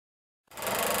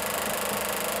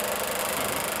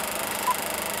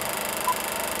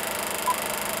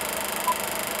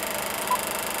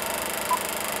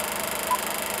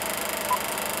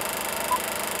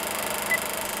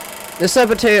This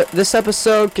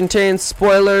episode contains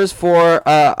spoilers for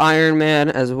Iron Man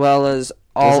as well as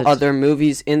all other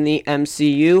movies in the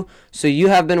MCU. So you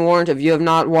have been warned. If you have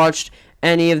not watched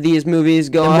any of these movies,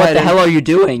 go ahead. What the hell are you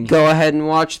doing? Go ahead and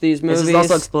watch these movies. This is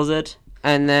also explicit.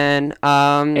 And then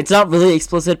it's not really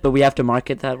explicit, but we have to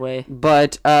mark it that way.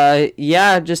 But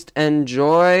yeah, just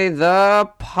enjoy the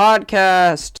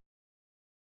podcast.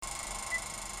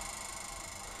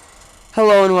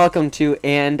 Hello and welcome to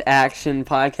And Action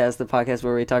Podcast, the podcast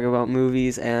where we talk about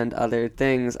movies and other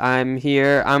things. I'm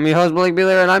your host, Blake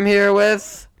Beeler, and I'm here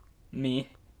with... Me.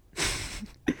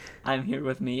 I'm here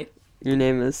with me. Your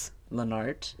name is?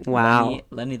 Lennart. Wow.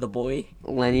 Lenny the boy.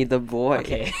 Lenny the boy.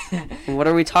 Okay. What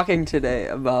are we talking today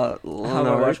about, Lennart?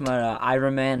 We're watching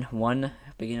Iron Man 1,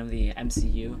 beginning of the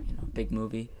MCU. You know, big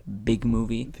movie. Big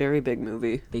movie. Very big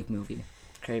movie. Big movie.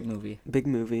 Great movie. Big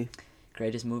movie.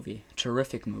 Greatest movie.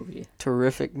 Terrific movie.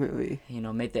 Terrific movie. You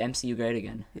know, made the MCU great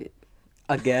again.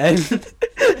 Again?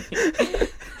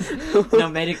 No,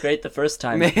 made it great the first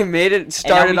time. Made it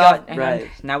started off right.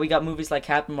 Now we got movies like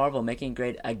Captain Marvel making it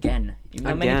great again. Even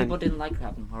though many people didn't like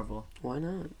Captain Marvel. Why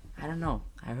not? I don't know.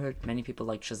 I heard many people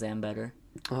like Shazam better.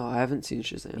 Oh, I haven't seen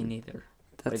Shazam. Me neither.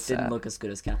 That's but it sad. didn't look as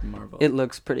good as Captain Marvel. It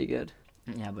looks pretty good.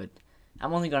 Yeah, but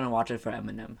I'm only gonna watch it for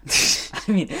Eminem.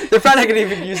 I mean, they're probably not gonna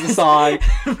even use the song.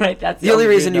 Right, that's the only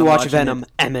reason you watch Venom.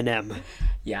 Eminem.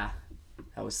 Yeah,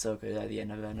 that was so good at the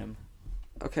end of Venom.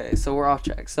 Okay, so we're off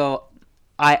track. So,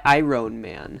 Iron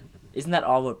Man. Isn't that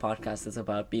all what podcast is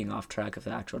about? Being off track of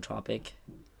the actual topic.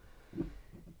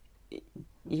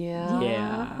 Yeah.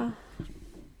 Yeah.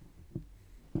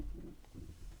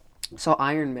 So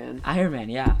Iron Man. Iron Man,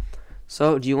 yeah.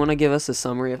 So, do you want to give us a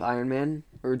summary of Iron Man,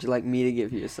 or would you like me to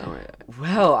give you a summary?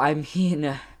 Well, I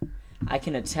mean, I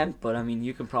can attempt, but I mean,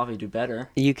 you can probably do better.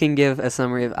 You can give a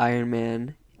summary of Iron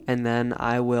Man, and then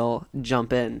I will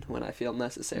jump in when I feel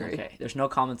necessary. Okay, there's no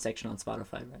comment section on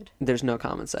Spotify, right? There's no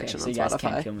comment section on Spotify. So you guys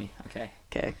can't kill me. Okay.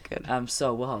 Okay, good.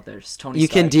 So, well, there's Tony You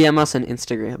Stark. can DM us on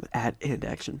Instagram at And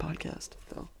Action Podcast,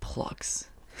 though. Plugs.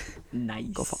 Nice.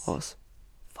 Go follow us.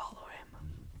 Follow him.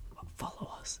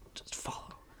 Follow us. Just follow.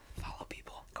 Follow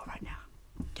people. Go right now.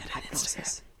 Get an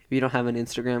Instagram. If you don't have an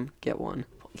Instagram, get one.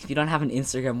 If you don't have an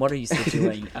Instagram, what are you still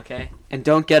doing? Okay? And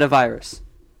don't get a virus.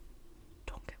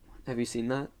 Don't get one. Have you seen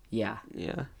that? Yeah.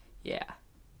 Yeah. Yeah.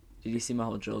 Did you see my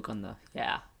whole joke on the...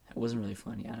 Yeah. It wasn't really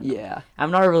funny. I don't know. Yeah.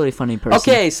 I'm not a really funny person.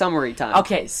 Okay, summary time.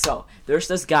 Okay, so there's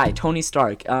this guy, Tony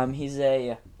Stark. He's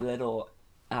a little...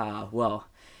 well,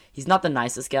 he's not the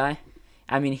nicest guy.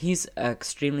 I mean, he's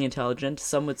extremely intelligent.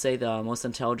 Some would say the most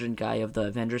intelligent guy of the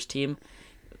Avengers team.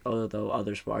 Although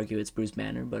others will argue it's Bruce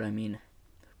Banner. But, I mean,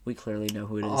 we clearly know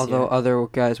who it is. Although other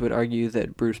guys would argue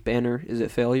that Bruce Banner is a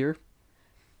failure.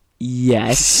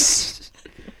 Yes.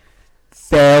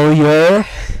 Failure.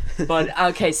 But,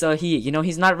 okay, so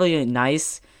he's not really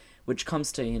nice, which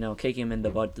comes to, kicking him in the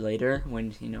butt later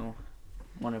when,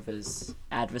 one of his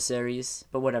adversaries.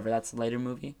 But whatever, that's a later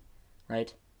movie,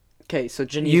 right? Okay, so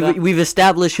Geneva. we've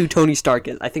established who Tony Stark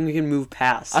is. I think we can move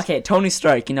past. Okay, Tony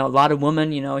Stark, a lot of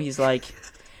women, he's like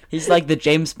the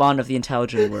James Bond of the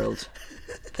intelligent world.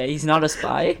 Okay, he's not a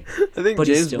spy. I think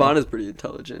James Bond is pretty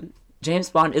intelligent.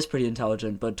 James Bond is pretty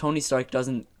intelligent, but Tony Stark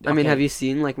doesn't... Okay. I mean, have you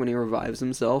seen, when he revives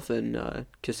himself in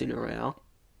Casino Royale?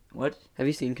 What? Have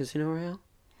you seen Casino Royale?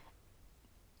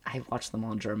 I watched them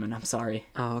all in German, I'm sorry.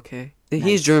 Oh, okay. Nice.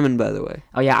 He's German, by the way.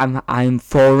 Oh, yeah, I'm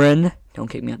foreign. Don't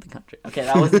kick me out the country. Okay,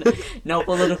 that was no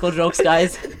political jokes,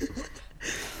 guys.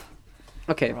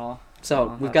 Okay,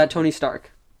 so we've got Tony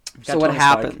Stark. So what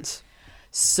happens?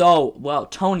 So, well,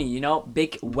 Tony,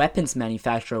 big weapons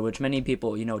manufacturer, which many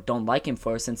people, don't like him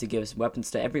for since he gives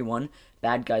weapons to everyone,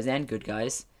 bad guys and good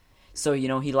guys. So,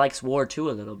 he likes war too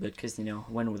a little bit because,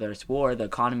 when there's war, the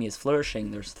economy is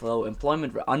flourishing, there's low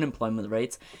unemployment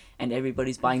rates, and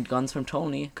everybody's buying guns from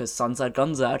Tony because sun's out,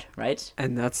 guns out, right?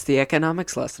 And that's the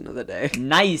economics lesson of the day.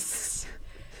 Nice!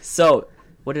 So,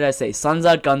 what did I say? Sun's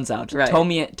out, guns out. Right.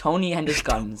 Tony and his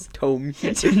guns. Tommy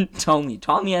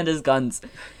and his guns.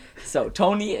 So,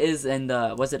 Tony is in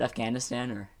was it Afghanistan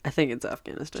or? I think it's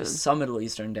Afghanistan. Just some Middle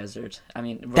Eastern desert. I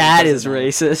mean... That is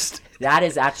racist. That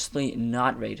is actually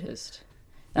not racist.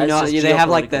 They have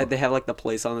the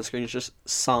place on the screen. It's just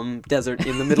some desert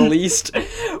in the Middle East.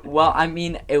 Well, I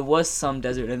mean, it was some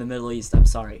desert in the Middle East. I'm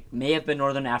sorry. May have been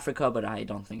Northern Africa, but I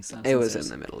don't think so. It was in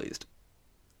the Middle East.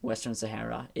 Western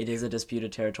Sahara. It is a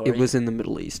disputed territory. It was in the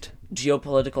Middle East.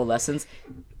 Geopolitical lessons.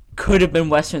 Could have been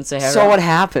Western Sahara. So what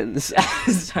happens?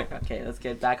 Okay, let's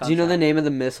get back on Do you know the name of the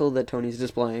missile that Tony's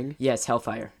displaying? Yes,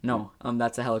 Hellfire. No,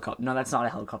 that's a helicopter. No, that's not a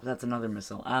helicopter. That's another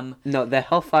missile. No, the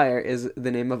Hellfire is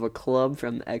the name of a club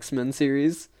from the X-Men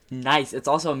series. Nice. It's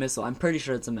also a missile. I'm pretty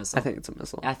sure it's a missile. I think it's a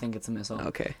missile. I think it's a missile.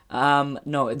 Okay.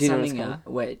 No, it's Do you know what something. it's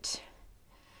called? Wait.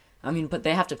 I mean, but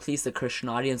they have to please the Christian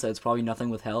audience, so it's probably nothing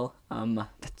with hell.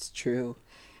 That's true.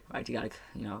 Right, you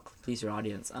gotta, please your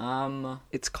audience.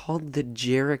 It's called the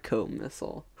Jericho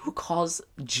missile. Who calls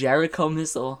Jericho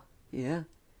missile? Yeah.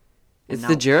 It's Now,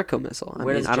 the Jericho missile.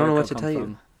 Where does I don't know what to Jericho tell come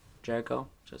you. from? Jericho?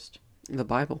 Just... The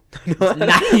Bible.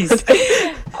 Nice!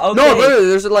 Okay. No, literally,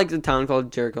 there's like a town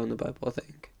called Jericho in the Bible, I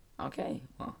think. Okay,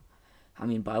 well. I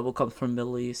mean, Bible comes from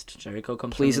Middle East. Jericho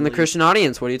comes Please from in the Middle Christian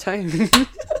audience, what are you telling me?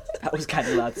 That was kind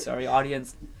of loud. Sorry,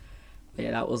 audience. But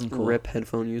yeah, that wasn't cool. Rip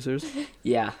headphone users.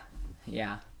 Yeah.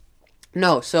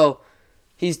 No, so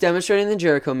he's demonstrating the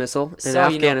Jericho missile in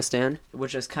Afghanistan.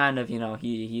 Which is kind of,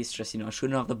 he's just,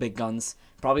 shooting off the big guns.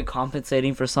 Probably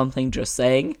compensating for something, just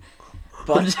saying.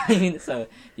 But, I mean, so,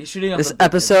 you're shooting off This the big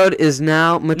episode is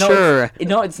now mature.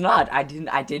 No, it's not. I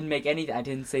didn't make any, I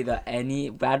didn't say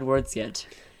any bad words yet.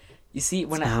 You see,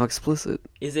 when It's now explicit.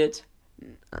 Is it?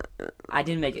 I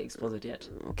didn't make it explicit yet.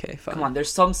 Okay, fine. Come on,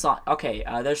 there's some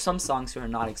songs who are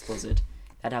not explicit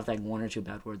that have like 1 or 2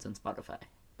 bad words on Spotify.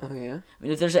 Oh, yeah? I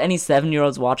mean, if there's any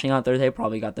 7-year-olds watching out there, they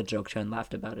probably got the joke too and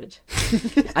laughed about it.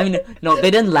 I mean, no, they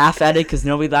didn't laugh at it because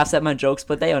nobody laughs at my jokes,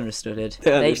 but they understood it.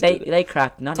 They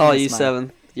cracked. Not It's all even a you smile.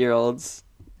 7-year-olds.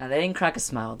 No, they didn't crack a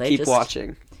smile. They Keep just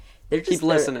watching. Keep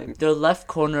listening. Their left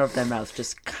corner of their mouth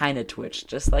just kind of twitched,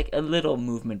 just like a little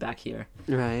movement back here.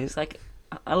 Right. It's like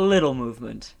a little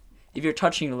movement. If you're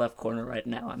touching your left corner right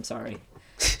now, I'm sorry.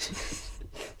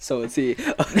 So is he.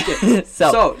 Okay.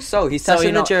 So he's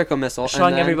testing the Jericho missile.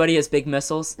 Showing everybody his big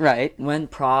missiles. Right. When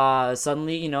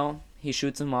suddenly, he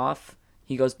shoots them off.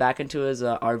 He goes back into his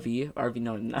RV.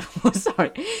 No,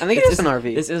 sorry. I think it's an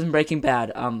RV. This isn't Breaking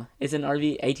Bad. It's an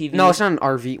RV, ATV. No, it's not an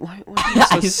RV. Why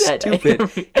are you so stupid?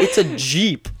 It's a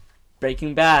Jeep.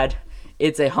 Breaking Bad.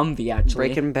 It's a Humvee, actually.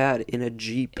 Breaking Bad in a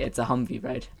Jeep. It's a Humvee,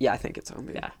 right? Yeah, I think it's a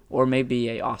Humvee. Yeah. Or maybe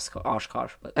a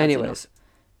Oshkosh. But anyways,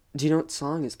 do you know what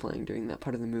song is playing during that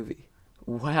part of the movie?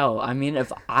 Well, I mean,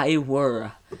 if I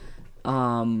were,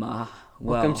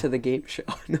 Welcome to the game show.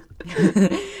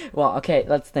 Well, okay,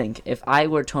 let's think. If I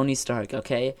were Tony Stark,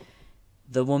 okay,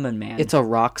 the Woman Man. It's a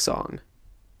rock song.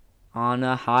 On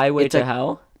a Highway to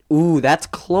Hell? Ooh, that's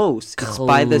close. It's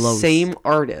by the same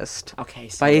artist. Okay.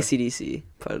 So by AC/DC.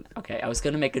 But okay, I was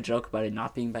going to make a joke about it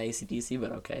not being by AC/DC,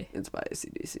 but okay. It's by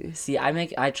AC/DC. See,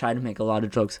 I try to make a lot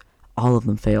of jokes. All of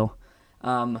them fail.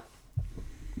 Can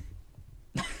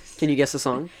you guess the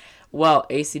song? Well,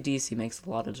 AC/DC makes a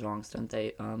lot of songs, don't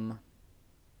they?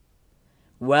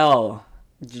 Well,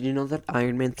 did you know that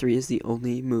Iron Man 3 is the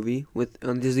only movie with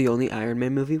is the only Iron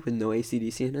Man movie with no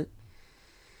AC/DC in it?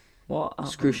 Well,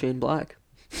 screw Shane Black.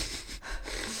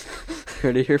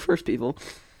 Heard it here first, people.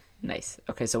 Nice.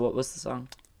 Okay, so what was the song?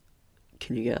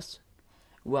 Can you guess?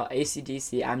 Well,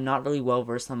 AC/DC, I'm not really well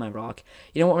versed on my rock.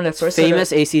 You know what? When I first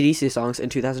famous AC/DC songs in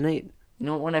 2008. You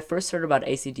know, when I first heard about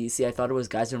AC/DC, I thought it was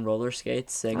guys in roller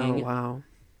skates singing. Oh wow!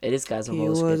 It is guys in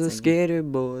roller skates singing. He was a skater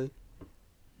boy.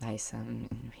 Nice.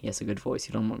 He has a good voice.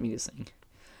 You don't want me to sing.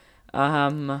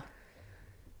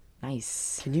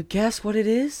 Nice. Can you guess what it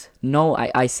is? No,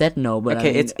 I said no, but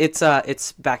okay,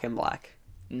 it's Back in Black.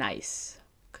 Nice,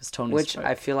 because Tony. Which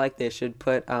I feel like they should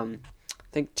put. I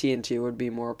think TNT would be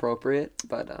more appropriate,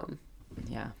 but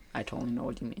yeah, I totally know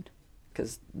what you mean.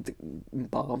 Because the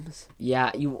bombs.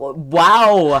 Yeah,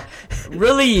 wow,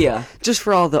 really? Just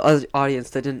for all the audience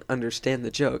that didn't understand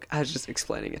the joke, I was just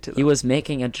explaining it to them. He was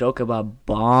making a joke about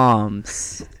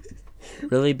bombs,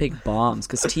 really big bombs,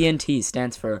 because TNT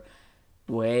stands for.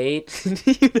 Wait.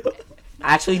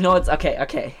 Actually, no, it's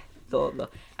okay.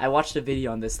 I watched a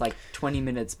video on this like 20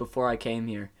 minutes before I came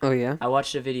here. Oh yeah. I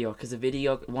watched a video because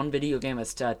one video game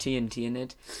has TNT in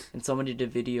it, and someone did a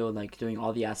video like doing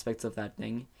all the aspects of that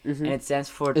thing, and it stands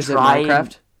for. Is it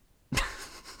Minecraft?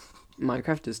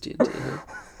 Minecraft is TNT.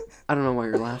 I don't know why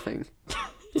you're laughing.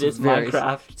 It is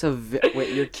Minecraft.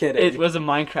 Wait, you're kidding. It was a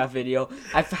Minecraft video.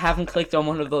 I haven't clicked on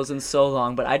one of those in so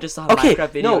long, but I just saw a Minecraft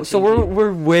video. No, so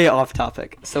we're way off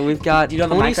topic. So we've got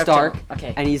Tony Stark,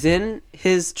 and he's in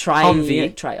his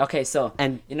Humvee. Okay, so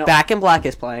and Back in Black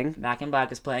is playing. Back in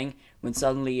Black is playing when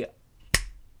suddenly.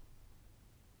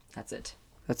 That's it.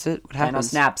 That's it. What happens? Thanos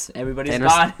snaps. Everybody's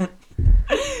gone.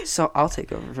 So I'll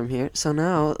take over from here. So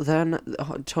now then,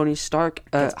 Tony Stark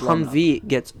Humvee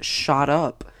gets shot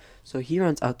up. So he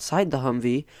runs outside the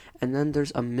Humvee, and then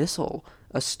there's a missile,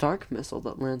 a Stark missile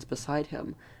that lands beside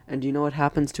him. And do you know what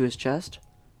happens to his chest?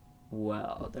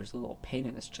 Well, there's a little pain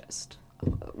in his chest.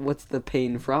 What's the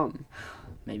pain from?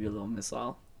 Maybe a little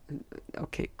missile.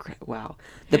 Okay, great. Wow.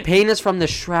 The pain is from the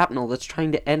shrapnel that's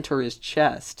trying to enter his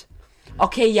chest.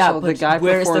 Okay, yeah, So the but guy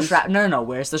where is the performs- shrapnel? No,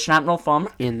 where's the shrapnel from?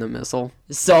 In the missile.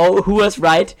 So, who was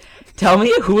right? Tell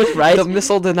me, who was right? The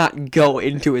missile did not go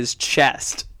into his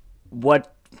chest.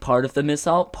 What part of the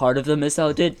missile? Part of the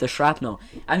missile did. The shrapnel.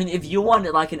 I mean, if you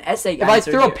wanted, like, an essay If I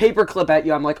answer threw a here- paperclip at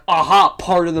you, I'm like, aha,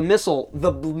 part of the missile.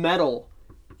 The metal.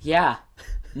 Yeah.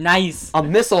 Nice. A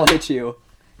missile hit you.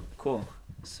 Cool.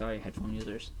 Sorry, headphone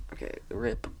users. Okay,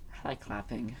 rip. I like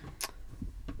clapping.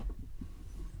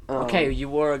 Um, Okay, you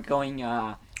were going,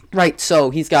 Right, so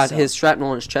he's got So- his shrapnel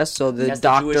in his chest, so the he has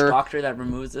the Jewish doctor... doctor that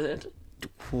removes it.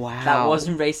 Wow. That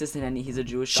wasn't racist in any. He's a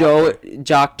Jewish Joe, doctor.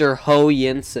 Dr. Ho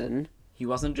Yinsen. He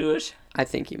wasn't Jewish. I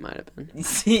think he might have been.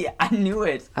 See, I knew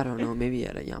it. I don't know. Maybe he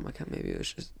had a yarmulke. Maybe it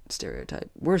was just stereotype.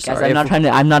 We're Guys, sorry. I'm not if trying to.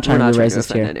 I'm not we're trying to not be trying to racist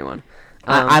offend here. anyone.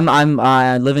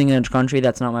 I'm living in a country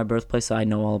that's not my birthplace, so I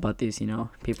know all about these. You know,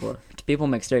 people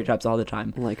make stereotypes all the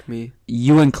time. like me.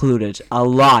 You included a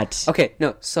lot. Okay,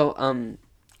 no. So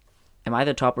Am I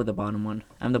the top or the bottom one?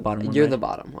 I'm the bottom one. you're right? the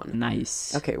bottom one.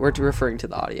 Nice. Okay, we're referring to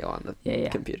the audio on the Yeah.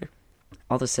 computer.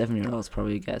 All the 7-year-olds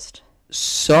probably guessed.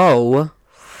 So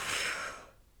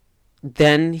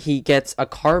then he gets a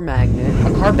car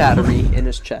battery in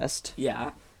his chest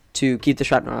Yeah. to keep the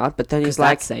shrapnel out. But then Because he's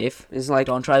like, that's safe. he's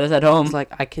Don't try this at home.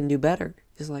 like, I can do better.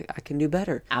 He's like, I can do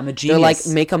better. I'm a They're genius.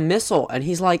 like, make a missile, and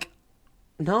he's like,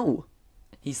 no.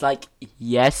 He's like,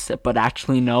 yes, but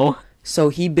actually no. So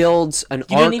he builds an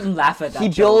You arc. didn't even laugh at that He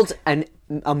joke. builds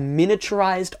a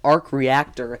miniaturized arc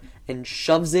reactor and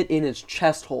shoves it in his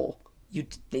chest hole.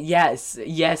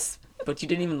 Yes, but you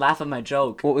didn't even laugh at my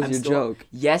joke. What was your joke?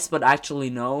 Yes, but actually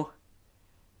no.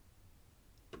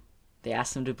 They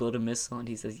asked him to build a missile, and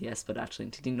he says yes, but actually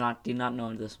did not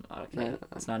know this. Okay, Yeah.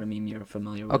 it's not a meme you're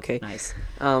familiar with. Okay. Nice.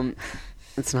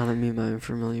 It's not a meme I'm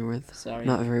familiar with. Sorry.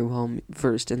 Not very well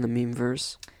versed in the meme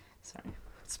verse. Sorry.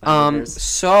 It's fine.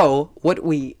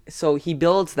 So he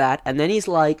builds that, and then he's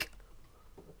like,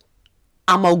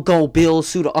 I'm gonna go build a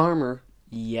suit of armor.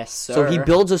 Yes, sir. So he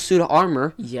builds a suit of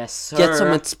armor, Yes, sir. gets some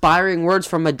inspiring words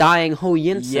from a dying Ho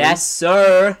Yinsen. Yes,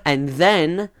 sir. And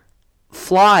then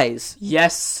flies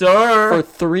Yes, sir. for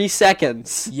 3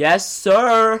 seconds. Yes,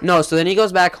 sir. No, so then he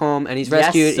goes back home and he's Yes,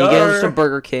 rescued. sir. He goes to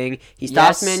Burger King. He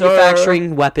stops Yes,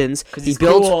 manufacturing weapons. 'Cause He he's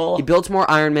builds. cool. He builds more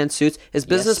Iron Man suits. His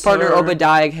business partner sir.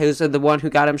 Obadiah, who's the one who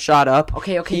got him shot up.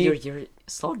 Okay, He, you're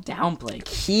slow down, Blake.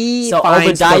 he So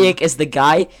finds Obadiah is the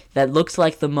guy that looks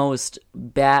like the most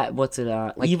bad. What's it?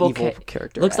 Evil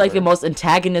character. Looks like the ever. most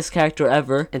antagonist character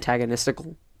ever.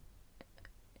 antagonistical.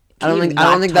 I Can don't you think. not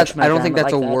I don't think touch that's. my I don't think grammar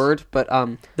that's like a that? word, but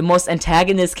The most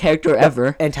antagonist character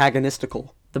ever. antagonistical.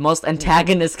 The most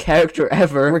antagonist character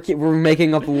ever. We're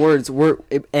making up words. We're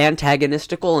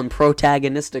antagonistical and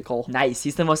protagonistical. Nice.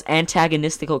 He's the most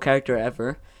antagonistical character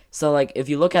ever. So like, if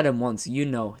you look at him once, you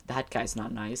know that guy's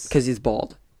not nice. Because he's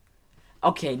bald.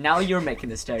 Okay, now you're making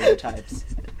the stereotypes.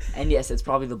 And yes, it's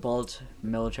probably the bald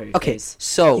military Okay, face.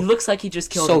 so He looks like he just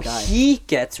killed so a guy. he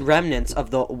gets remnants of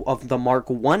the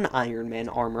Mark 1 Iron Man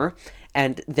armor,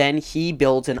 and then he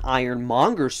builds an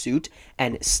Ironmonger suit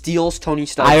and steals Tony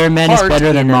Stark's Iron Man is heart better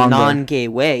than in a Monger. non-gay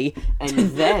way,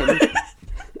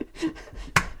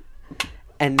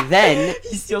 and then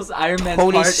He steals Iron Man's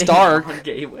Tony heart Stark in a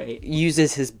gay way.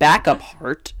 uses his backup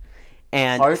heart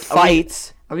and Heart?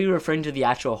 fights. Are we referring to the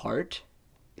actual heart?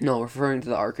 No, referring to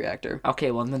the arc reactor. Okay,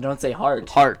 well then don't say heart.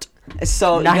 Heart.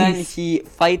 So then Nice. he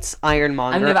fights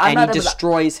Ironmonger I'm and not he able to-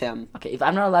 destroys him. Okay, if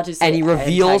I'm not allowed to say And he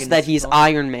reveals that he's antagonistical-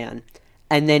 Iron Man.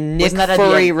 And then Nick Wasn't that at the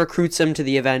Fury end? recruits him to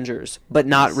the Avengers, but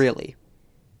not Yes. really.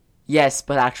 Yes,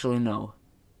 but actually no.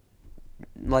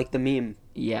 Like the meme.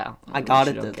 Yeah. I got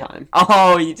it Which you that don't get. time.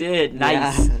 Oh, you did.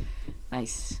 Nice. Yeah.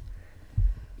 Nice.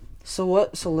 So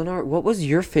Leonard, what was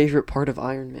your favorite part of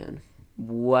Iron Man?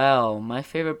 Well, my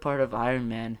favorite part of Iron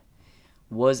Man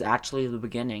was actually the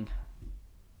beginning.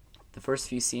 The first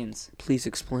few scenes. Please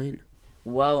explain.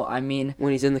 Well, I mean,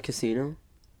 When he's in the casino?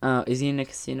 is he in a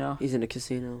casino? He's in a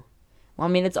casino. Well,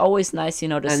 I mean, it's always nice, you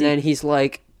know, to And see. then she's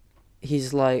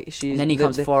And then he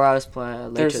comes 4 hours later.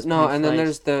 There's no, and then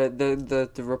there's the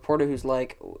reporter who's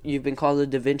like, "You've been called the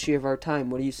Da Vinci of our time.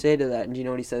 What do you say to that?" And do you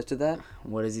know what he says to that?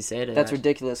 What does he say to That's that?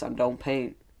 ridiculous. I don't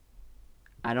paint.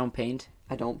 I don't paint.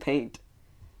 I don't paint.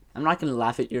 I'm not gonna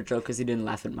laugh at your joke because you didn't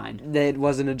laugh at mine. It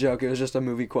wasn't a joke. It was just a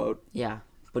movie quote. Yeah,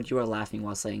 but you were laughing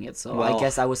while saying it, so Well. I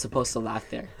guess I was supposed to laugh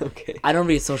there. Okay. I don't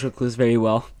read social clues very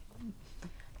well.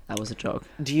 That was a joke.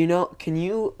 Do you know? Can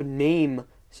you name?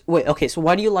 Wait. Okay. So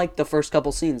why do you like the first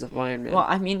couple scenes of Iron Man? Well,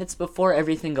 I mean, it's before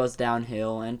everything goes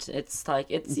downhill, and it's like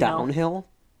it's you know, Downhill.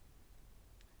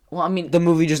 Well, I mean, the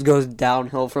movie just goes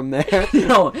downhill from there.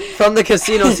 no. From the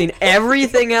casino scene,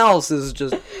 everything else is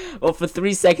just... Well, for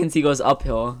 3 seconds he goes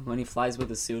uphill when he flies with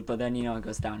the suit, but then, it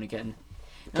goes down again.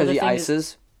 Because he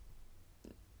ices?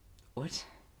 What?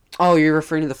 Oh, you're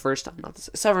referring to the first time, not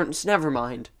the Severance. Never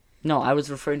mind. No, I was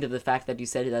referring to the fact that you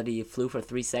said that he flew for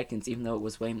 3 seconds, even though it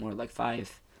was way more, like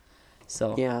 5.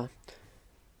 So... Yeah.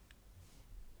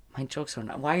 My jokes are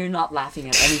not... Why are you not laughing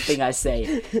at anything I say?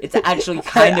 It's actually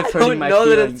kind of hurting my feelings. I don't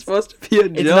know that it's supposed to be a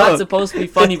joke. It's not supposed to be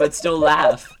funny, but still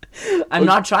laugh. I'm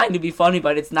not trying to be funny,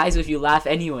 but it's nice if you laugh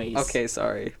anyways. Okay,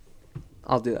 sorry.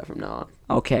 I'll do that from now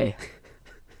on. Okay.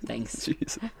 Thanks.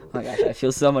 Jeez. Oh my gosh, I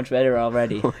feel so much better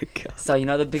already. Oh my god. So,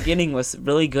 the beginning was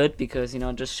really good because,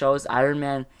 it just shows Iron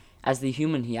Man as the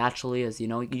human he actually is.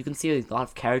 You can see a lot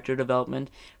of character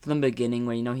development from the beginning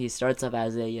where, he starts off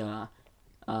as a,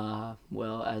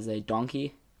 as a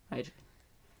donkey, right?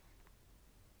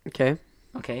 Okay.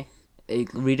 Okay.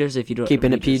 Readers, if you don't...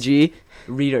 Keeping it PG.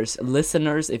 Readers.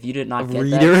 Listeners, if you did not get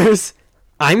Readers?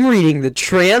 I'm reading the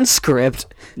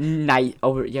transcript.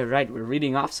 Oh, yeah, right. We're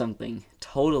reading off something.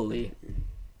 Totally.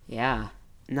 Yeah.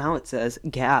 Now it says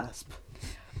gasp.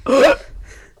 Oh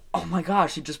my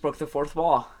gosh, you just broke the fourth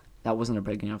wall. That wasn't a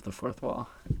breaking of the fourth wall.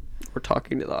 We're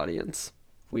talking to the audience.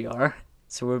 We are.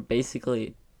 So we're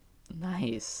basically...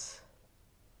 Nice.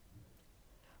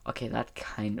 Okay, that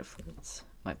kind of hurts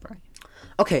my brain.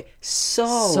 Okay,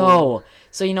 So,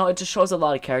 it just shows a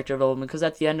lot of character development because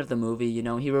at the end of the movie,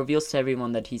 he reveals to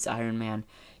everyone that he's Iron Man.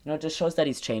 It just shows that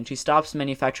he's changed. He stops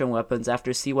manufacturing weapons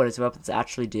after see what his weapons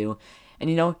actually do. And,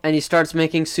 And he starts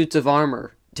making suits of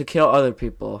armor. To kill other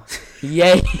people.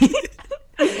 Yay!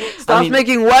 Stops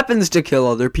making weapons to kill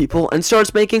other people and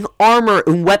starts making armor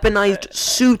and weaponized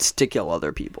suits to kill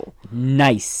other people.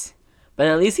 Nice. But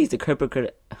at least he's a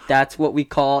hypocrite. That's what we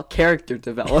call character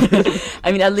development.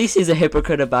 At least he's a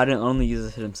hypocrite about it and only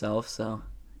uses it himself, so.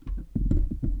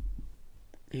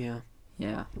 Yeah.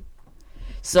 Yeah.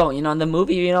 So, the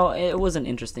movie, it was an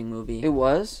interesting movie. It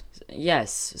was?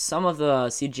 Yes. Some of the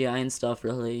CGI and stuff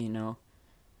really,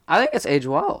 I think it's aged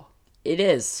well. It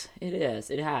is.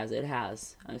 It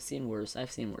has. I've seen worse.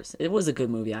 It was a good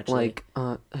movie, actually.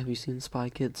 Have you seen Spy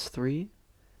Kids 3?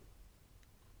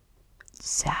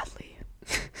 Sadly.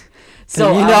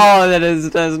 So that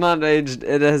has not aged.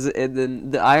 It has.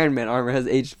 The Iron Man armor has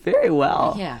aged very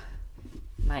well. Yeah.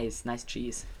 Nice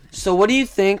cheese. So, what do you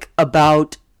think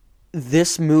about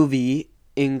this movie,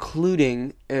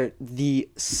 including the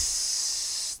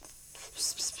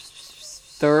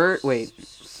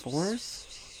fourth?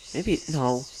 Maybe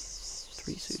no.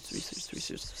 Three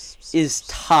suits. Is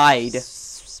tied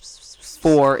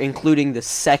for including the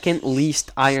second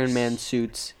least Iron Man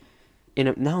suits.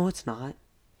 No, it's not.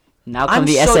 Now come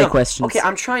the essay dumb. questions. Okay,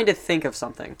 I'm trying to think of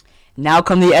something. Now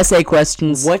come the essay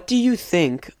questions. What do you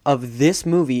think of this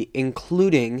movie,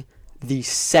 including the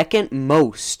second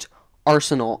most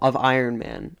arsenal of Iron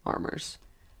Man armors?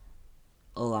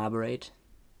 Elaborate.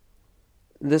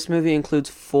 This movie includes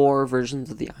 4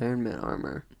 versions of the Iron Man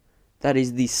armor. That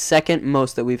is the second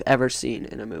most that we've ever seen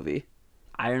in a movie.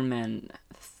 Iron Man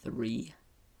 3.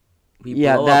 We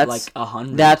Yeah, blow that's up like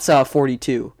 100. That's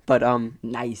 42. But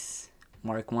Nice.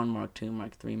 Mark 1, Mark 2,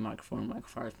 Mark 3, Mark 4, Mark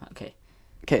 5. Okay.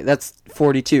 Okay, that's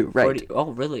 42, right? 40.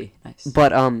 Oh, really? Nice.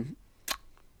 But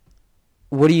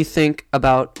what do you think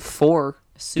about 4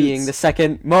 Suits. being the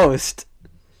second most?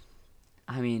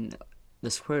 The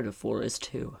square root of 4 is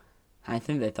 2. I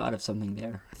think they thought of something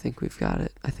there. I think we've got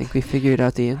it. I think we figured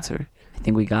out the answer. I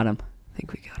think we got him.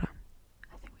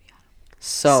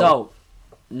 So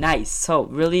nice. So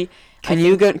really, can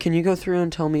you go through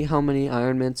and tell me how many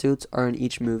Iron Man suits are in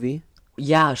each movie?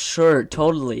 Yeah, sure,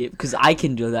 totally. Because I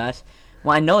can do that.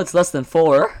 Well, I know it's less than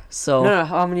 4. So no.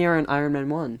 How many are in Iron Man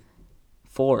 1?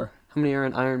 4. How many are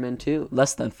in Iron Man 2?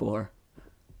 Less than 4.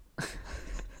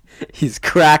 He's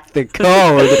cracked the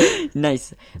code.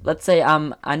 Nice. Let's say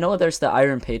I know there's the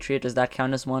Iron Patriot. Does that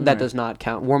count as one? That does not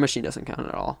count. War Machine doesn't count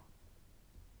at all.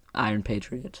 Iron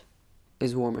Patriot.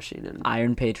 Is War Machine in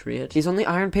Iron Patriot? He's only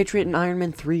Iron Patriot in Iron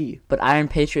Man 3. But Iron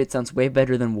Patriot sounds way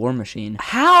better than War Machine.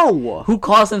 How? Who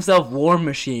calls himself War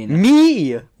Machine?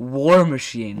 Me. War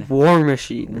Machine. War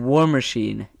Machine. War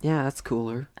Machine. Yeah, that's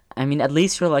cooler. At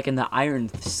least you're like in the Iron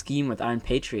scheme with Iron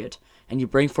Patriot, and you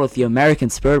bring forth the American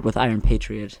spirit with Iron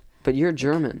Patriot. But you're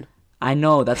German. I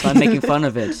know, that's why I'm making fun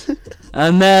of it.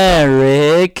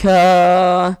 America.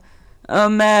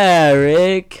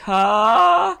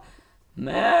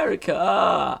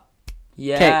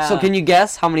 Yeah. Okay, so can you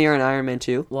guess how many are in Iron Man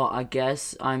 2? Well, I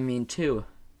guess 2.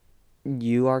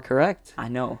 You are correct. I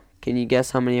know. Can you guess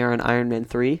how many are in Iron Man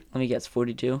 3? Let me guess,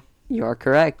 42. You are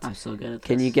correct. I'm so good at this.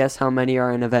 Can you guess how many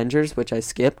are in Avengers, which I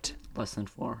skipped? Less than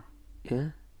 4.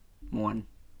 Yeah. 1.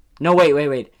 No,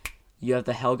 wait. You have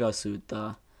the Helga suit.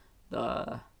 Not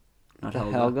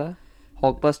Helga. Helga?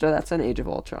 Hulkbuster? That's an Age of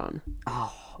Ultron.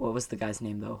 Oh, what was the guy's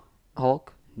name, though?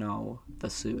 Hulk? No, the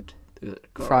suit. The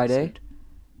girl Friday? Suit.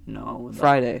 No.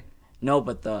 Friday. No,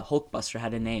 but the Hulkbuster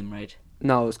had a name, right?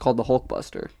 No, it was called the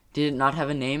Hulkbuster. Did it not have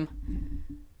a name?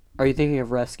 Are you thinking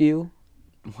of Rescue?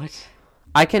 What?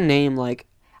 I can name, like...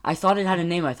 I thought it had a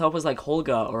name. I thought it was like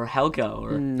Holga or Helga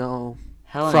or... No.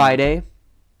 Helen. Friday?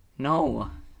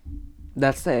 No.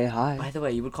 That's the AI. By the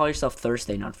way, you would call yourself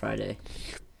Thursday, not Friday.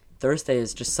 Thursday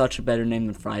is just such a better name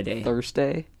than Friday.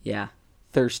 Thursday? Yeah.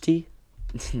 Thirsty?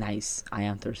 Nice. I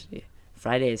am thirsty.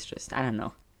 Friday is just, I don't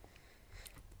know.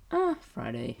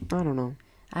 Friday. I don't know.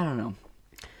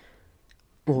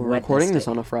 Well, we're recording this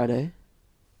on a Friday.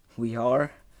 We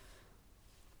are.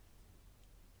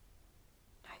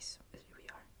 Nice. We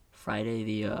are. Friday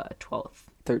the 12th.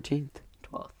 13th.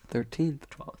 12th. 13th.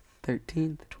 12th.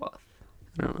 13th. 12th.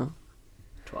 I don't know.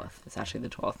 12th. It's actually the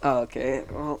 12th. Oh, okay.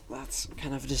 Well, that's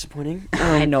kind of disappointing.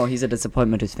 I know, he's a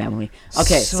disappointment to his family.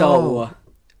 Okay, so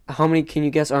how many can you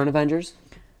guess are in Avengers?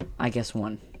 I guess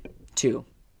 1. 2.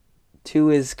 2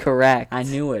 is correct. I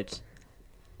knew it.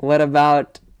 What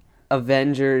about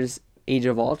Avengers Age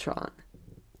of Ultron?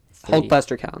 3.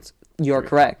 Hulkbuster counts. You're 3.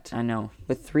 correct. I know.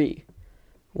 With 3.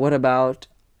 What about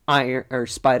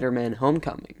Spider-Man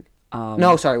Homecoming?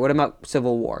 No, what about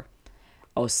Civil War?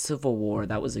 Oh, Civil War.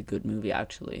 That was a good movie,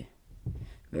 actually.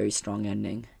 Very strong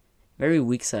ending. Very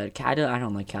weak side. I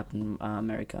don't like Captain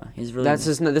America. He's really...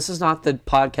 This is not the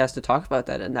podcast to talk about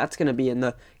that, and that's going to be in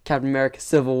the Captain America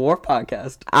Civil War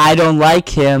podcast. I don't like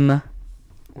him.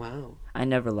 Wow. I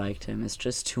never liked him. It's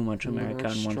just too much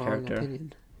America in one character.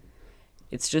 Opinion.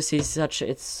 It's just it's such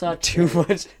too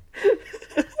much.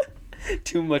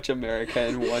 Too much America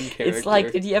in one character. It's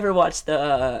like, did you ever watch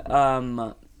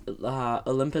the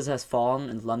Olympus Has Fallen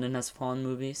and London Has Fallen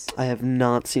movies? I have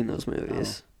not seen those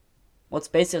movies. Well, it's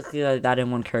basically like that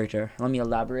in one character. Let me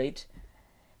elaborate.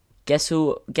 Guess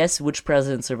which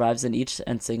president survives in each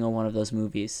and single one of those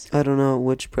movies? I don't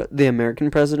know the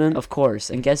American president. Of course,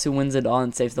 and guess who wins it all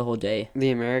and saves the whole day?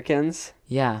 The Americans.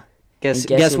 Yeah. Guess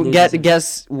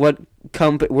what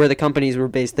where the companies were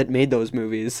based that made those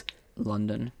movies?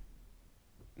 London.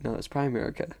 No, it's probably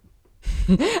America.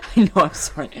 I know. I'm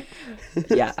sorry.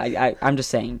 Yeah, I'm just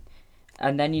saying.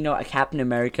 And then a Captain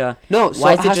America. No,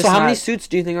 so how many suits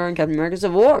do you think are in Captain America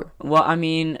Civil War? Well, I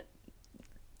mean,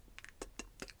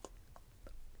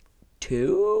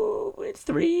 2,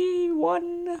 3,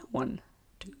 1, 1,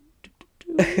 2,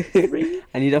 3.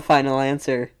 I need a final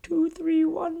answer. 2, 3,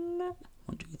 1,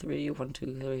 1, 2, 3, 1,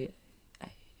 2, 3.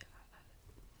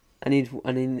 I need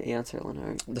an answer,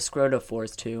 Leonard. The square root of 4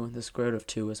 is 2. The square root of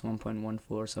 2 is 1.14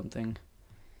 or something.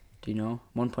 Do you know?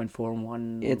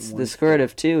 1.41. It's the square root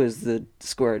of 2 is the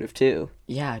square root of 2.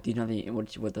 Yeah, do you know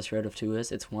what the square root of 2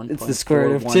 is? It's 1. It's the square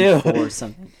root of 2. Or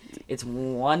something. It's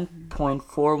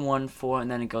 1.414,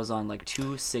 and then it goes on like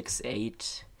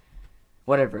 268.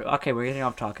 Whatever. Okay, we're getting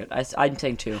off topic. I'm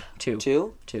saying 2. 2.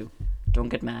 2? 2. Don't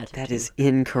get mad. That 2. is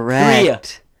incorrect.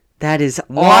 3. That is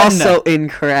 1. also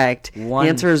incorrect. 1. The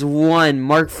answer is 1.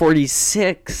 Mark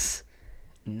 46.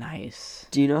 Nice.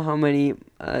 Do you know how many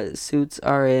suits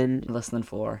are in Less than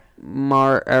 4.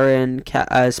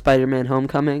 Spider-Man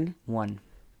Homecoming? 1.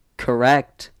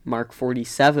 Correct. Mark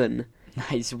 47.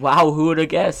 Nice. Wow, who would have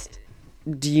guessed?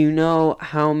 Do you know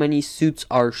how many suits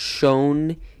are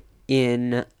shown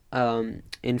in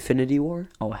Infinity War?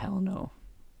 Oh, hell no.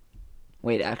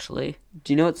 Wait, actually?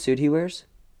 Do you know what suit he wears?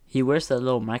 He wears that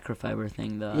little microfiber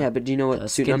thing. Yeah, but do you know what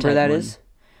suit number that is?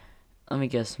 Let me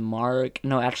guess. Mark.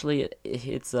 No, actually,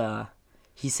 it's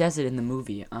he says it in the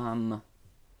movie. It's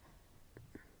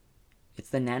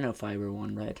the nanofiber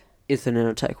one, right? It's the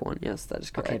nanotech one. Yes, that is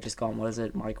correct. Okay, just go on. What is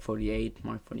it? Mark 48,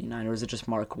 Mark 49, or is it just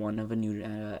Mark 1 of a new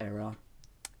era?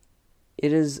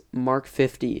 It is Mark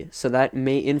 50, so that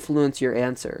may influence your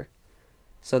answer.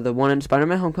 So the one in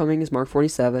Spider-Man Homecoming is Mark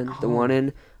 47. Oh. The one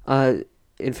in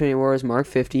Infinity War is Mark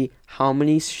 50. How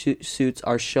many suits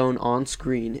are shown on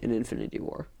screen in Infinity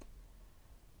War?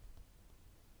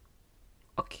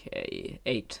 Okay,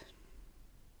 8.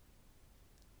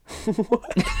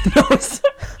 What? No, it's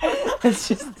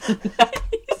just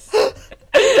nice.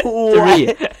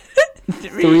 3.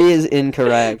 3 is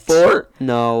incorrect. 4?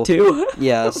 No. 2?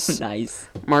 Yes. Nice.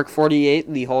 Mark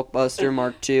 48, the Hulkbuster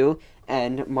Mark 2,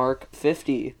 and Mark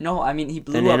 50. No, I mean, he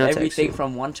blew up everything suit.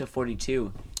 From 1 to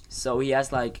 42. So he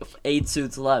has like 8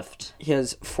 suits left. He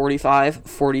has 45,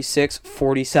 46,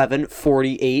 47,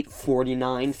 48,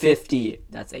 49, 50.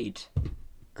 That's 8.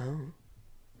 Oh.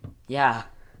 Yeah.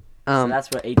 So that's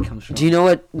where 8 comes from. Do you know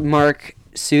what Mark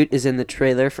suit is in the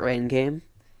trailer for Endgame?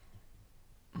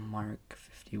 Mark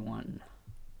 51.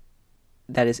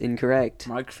 That is incorrect.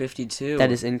 Mark 52.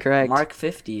 That is incorrect. Mark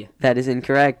 50. That is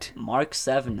incorrect. Mark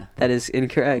 7. That is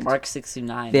incorrect. Mark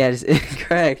 69. That is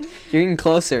incorrect. You're getting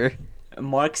closer.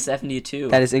 Mark 72.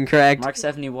 That is incorrect. Mark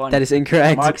 71. That is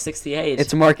incorrect. Mark 68.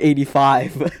 It's Mark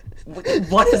 85.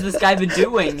 What has this guy been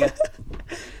doing?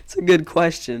 It's a good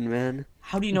question, man.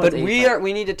 How do you know But it's 85?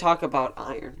 we need to talk about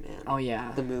Iron Man. Oh,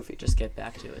 yeah. The movie. Just get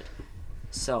back to it.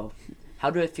 So, how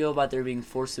do I feel about there being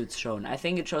 4 suits shown? I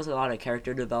think it shows a lot of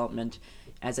character development.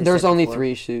 As I There's said only before.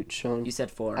 3 suits shown. You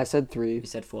said 4. I said 3. You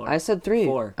said 4. I said 3.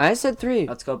 4. I said 3.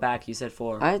 Let's go back. You said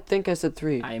 4. I think I said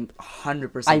 3. I'm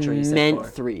 100% I sure you said meant 4.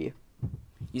 3.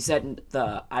 You said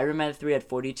the Iron Man 3 had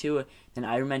 42, and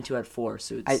Iron Man 2 had 4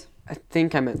 suits. I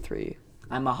think I meant 3.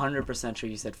 I'm 100% sure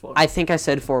you said 4. I think I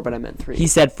said 4, but I meant 3. He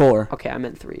said 4. Okay, I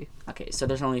meant 3. Okay, so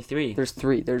there's only 3. There's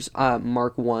 3. There's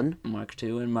Mark 1. Mark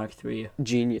 2 and Mark 3.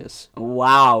 Genius.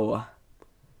 Wow.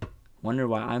 Wonder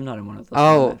why I'm not in one of those.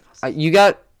 Oh, you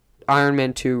got Iron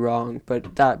Man 2 wrong,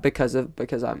 but that because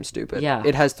I'm stupid. Yeah.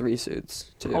 It has 3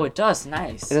 suits too. Oh, it does.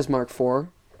 Nice. It has Mark 4,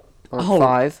 Mark Oh.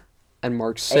 5, and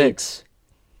Mark 6.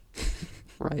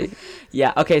 Right?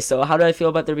 Yeah, okay, so how do I feel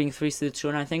about there being 3 suits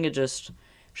shown? I think it just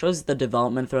shows the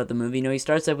development throughout the movie. You know, he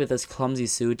starts out with this clumsy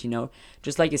suit, you know,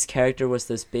 just like his character was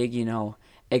this big, you know,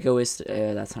 egoist,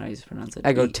 that's not how you pronounce it.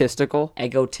 Egotistical.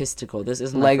 Egotistical. This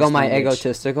isn't Lego first my language.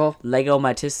 egotistical. Lego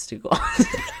my testicle.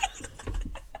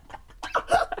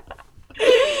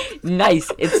 Nice.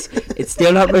 It's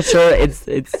still not mature.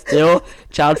 It's still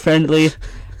child friendly.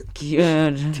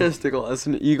 Good. Testicle as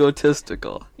an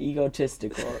egotistical.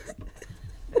 Egotistical.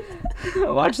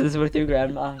 Watch this with your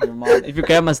grandma, your mom. If your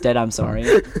grandma's dead, I'm sorry.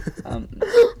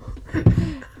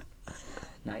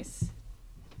 Nice.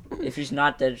 If she's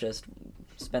not dead, just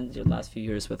spend your last few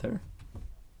years with her.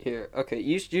 Here, okay,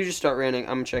 you just start ranting.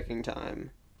 I'm checking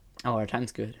time. Oh, our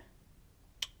time's good.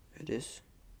 It is.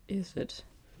 Is it?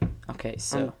 Okay,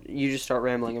 so. You just start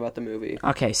rambling about the movie.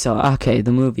 Okay,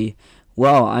 the movie.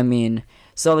 Well, I mean,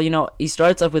 so, you know, he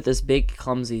starts off with this big,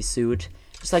 clumsy suit.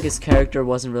 Just like his character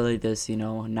wasn't really this, you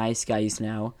know, nice guy he's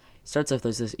now. He starts off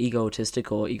as this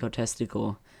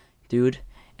egotistical dude.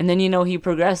 And then, you know, he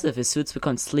progresses. His suits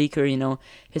become sleeker, you know.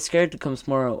 His character becomes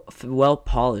more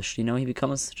well-polished, you know. He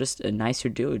becomes just a nicer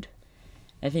dude.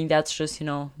 I think that's just, you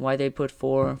know, why they put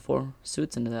four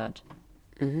suits into that.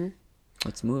 Mm-hmm.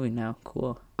 It's moving now.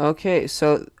 Cool. Okay,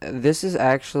 so this is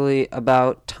actually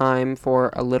about time for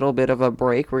a little bit of a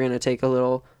break. We're going to take a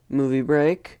little movie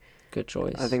break. Good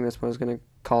choice. I think that's what I was going to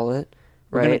call it.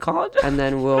 We're gonna call it? and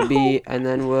then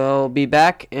we'll be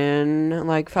back in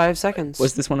like 5 seconds.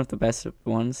 Was this one of the best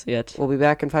ones yet? We'll be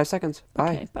back in 5 seconds.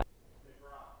 Bye. Okay, bye.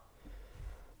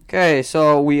 Okay,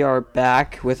 so we are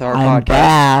back with our I'm podcast.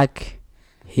 back.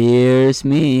 Here's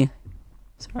me.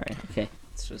 Sorry. Okay.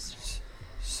 It's just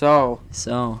So,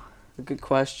 so a good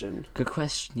question. good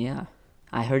question. Yeah,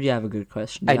 I heard you have a good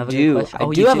question. I have a do. good question? I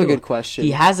Oh, do you have a do. good question.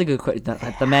 He has a good question.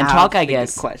 The man Have talk, I the good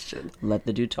guess. question. Let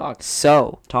the dude talk.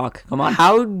 So, Talk. Come on.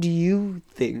 how do you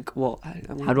think? Well, I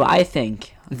mean, How do I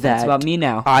think? That's That- about me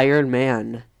now. Iron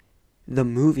Man, the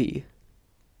movie,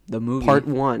 The movie. Part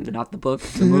 1, Not the book.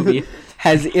 The movie.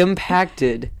 has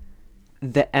impacted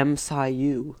the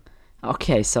MCU.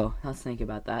 Okay, so let's think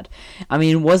about that. I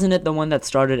mean, wasn't it the one that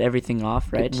started everything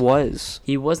off, right? It was.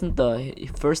 He wasn't the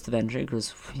first Avenger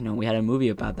because, you know, we had a movie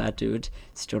about that dude.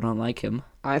 Still don't like him.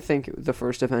 I think the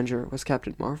first Avenger was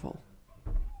Captain Marvel.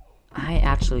 I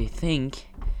actually think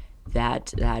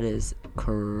that is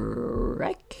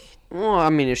correct. Well, I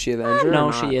mean, is she Avenger? or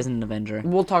No, not? she isn't an Avenger.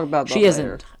 We'll talk about that She later.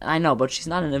 isn't. I know, but she's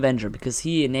not an Avenger because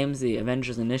he names the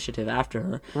Avengers Initiative after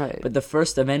her. Right. But the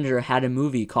first Avenger had a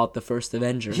movie called The First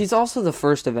Avenger. He's also the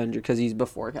first Avenger because he's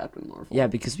before Captain Marvel. Yeah,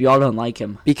 because we all don't like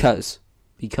him. Because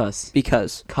Because.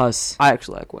 I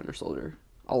actually like Winter Soldier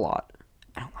a lot.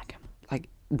 I don't like him. Like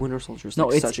Winter Soldier's No,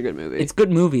 like it's- such a good movie. It's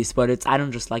good movies, but I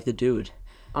don't just like the dude.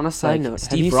 On a side Like, note, have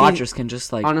Steve you Rogers seen, can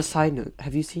just like. On a side note,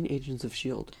 have you seen Agents of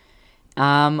Shield?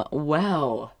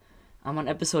 Well, I'm on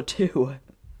episode 2.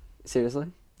 Seriously?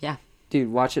 Yeah. Dude,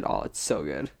 watch it all. It's so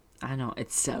good. I know,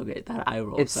 it's so good. That eye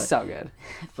roll. It's sorry. so good.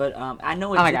 But I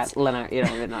know Oh my it's god, Leonard, you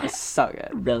know, it's so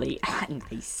good. really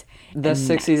nice. The sixth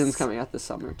Nice. season's coming out this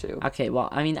summer too. Okay, well,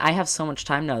 I mean, I have so much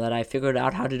time now that I figured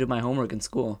out how to do my homework in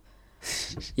school.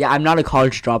 Yeah, I'm not a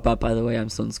college dropout, by the way. I'm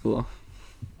still in school.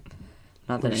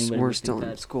 Not that anybody We're would still think in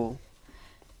that. school.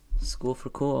 School for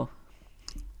cool.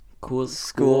 Cool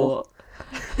School. school.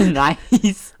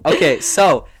 Nice. Okay,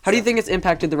 so how do you think it's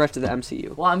impacted the rest of the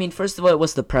MCU? Well, I mean, first of all, it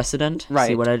was the precedent. See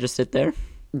Right. what I just did there?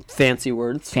 Fancy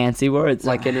words. Fancy words.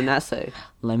 Like in an essay.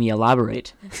 Let me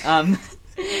elaborate.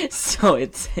 So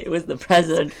it was the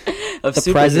president of The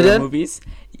superhero president? movies.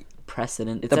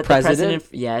 Precedent. It's The at president? The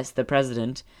president. Yes, the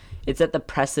president. It's at the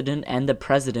precedent and the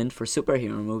president for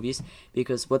superhero movies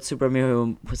because what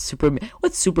superhero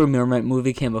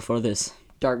movie came before this?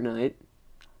 Dark Knight.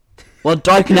 Well,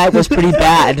 Dark Knight was pretty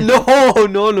bad. No.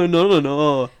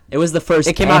 It was the first.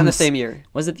 It came out in the same year.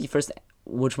 Was it the first?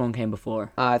 Which one came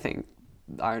before? I think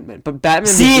Iron Man. But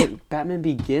Batman Batman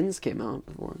Begins came out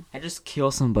before. I just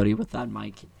kill somebody with that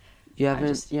mic. You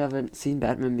haven't seen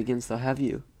Batman Begins though, have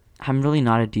you? I'm really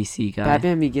not a DC guy.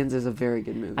 Batman Begins is a very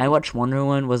good movie. I watched Wonder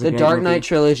Woman. The Dark Knight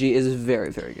trilogy is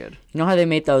very, very good. You know how they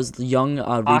made those young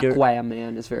reader.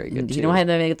 Aquaman is very good. Do you know how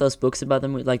they make those books about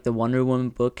them, like the Wonder Woman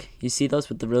book? You see those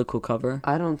with the really cool cover?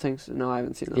 I don't think so. No, I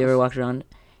haven't seen those. Have you ever walked around?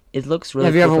 It looks really.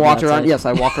 Have you cool ever from walked around? outside. Yes,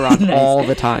 I walk around Nice. all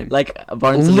the time. Like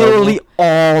Barnes and Literally Noble.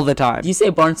 all the time. Do you say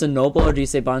Barnes and Noble or do you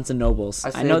say Barnes and Nobles?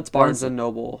 I know it's Barnes and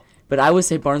Noble. but I would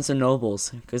say Barnes and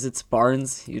Nobles because it's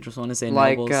Barnes. You just want to say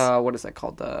Like Nobles. what is that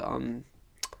called?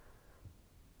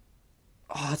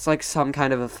 It's like some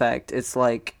kind of effect. It's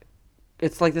like the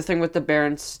thing with the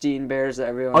Berenstain Bears that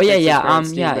everyone. Oh, yeah,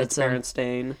 thinks is yeah, Berenstain, but it's,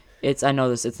 Berenstain. It's I know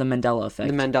this. It's the Mandela effect.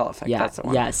 The Mandela effect. Yeah, That's the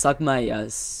one. yeah. Suck my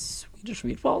Swedish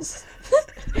meatballs.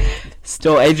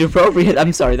 Still age appropriate.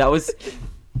 I'm sorry. That was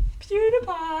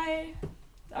PewDiePie.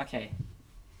 Okay.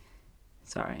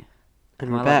 Sorry. And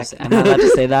Am we're I back. allowed to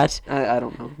say that? I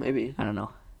don't know. Maybe. I don't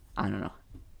know.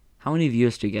 How many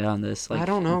views do you get on this? Like I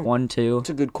don't know. 1, 2. It's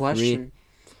a good question.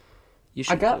 You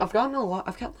should. I've gotten a lot.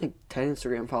 I've got like 10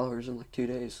 Instagram followers in like 2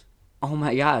 days. Oh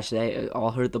my gosh! They all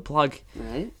heard the plug.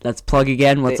 Right? Let's plug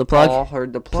again. What's They the plug? all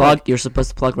heard the Plug. You're supposed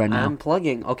to plug right now. I'm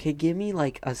plugging. Okay, give me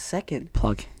like a second.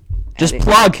 Plug. Just it.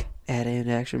 plug. At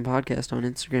And Action Podcast on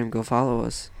Instagram. Go follow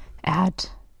us.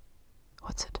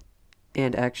 What's it?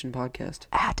 And Action Podcast.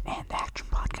 At And Action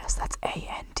Podcast. That's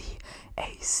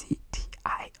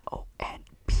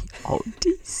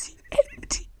ANDACTIONPODCAST.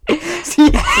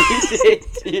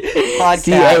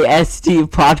 CAST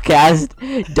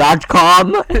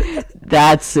podcast.com.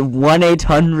 That's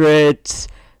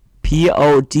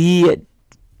 1-800-POD.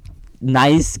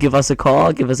 Nice. Give us a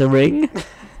call. Give us a ring.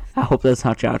 I hope that's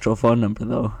not your actual phone number,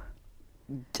 though.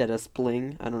 Dennis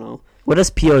Bling. I don't know. What does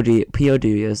POD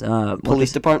use?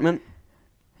 Police Department?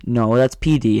 No, that's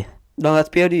PD. No, that's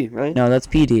POD, right? No, that's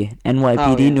PD.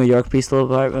 NYPD, yeah. New York Police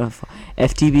Department.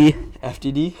 FTB.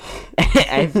 FDD?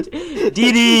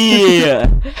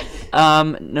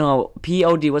 FDD. No,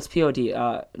 POD. What's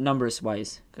POD? Numbers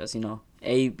wise, because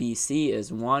ABC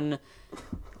is 1.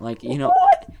 Like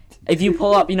What? if you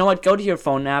pull up, go to your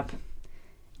phone app.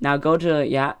 Now go to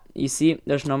you see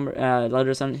there's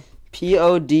letters on.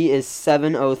 POD is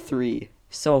 703.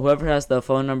 So whoever has the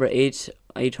phone number 800-703.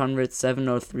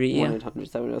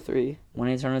 1-800-703.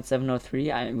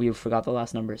 1-800-703. We forgot the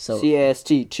last number. So CAST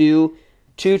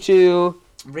 222.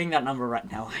 ring that number right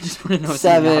now. I just want to know.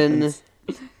 7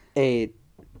 8.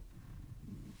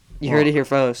 You heard it here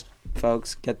first,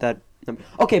 folks. Get that number.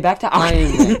 Okay, back to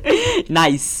Iron Man.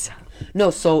 Nice. No,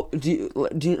 so do you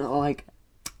like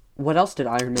what else did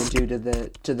Iron Man do to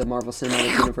the Marvel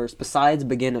Cinematic Universe besides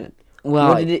begin it? Well,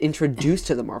 what did it introduce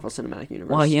to the Marvel Cinematic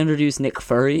Universe? Well, he introduced Nick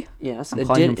Fury. Yes, I'm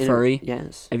calling him Furry.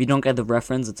 Yes. If you don't get the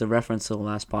reference, it's a reference to the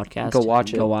last podcast. Go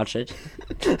watch it. Go watch it.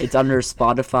 It's under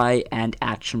Spotify and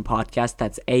Action Podcast.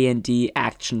 That's A&D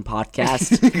Action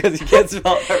Podcast. Because you can't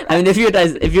spell it right. I mean, if you're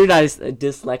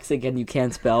dyslexic and you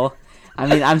can't spell, I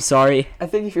mean, I'm sorry. I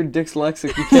think if you're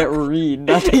dyslexic, you can't read.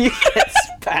 Not that you can't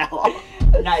spell.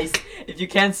 Nice. If you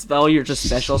can't spell, you're just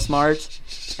special smart.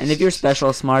 And if you're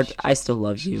special smart, I still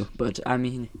love you. But, I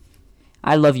mean,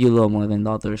 I love you a little more than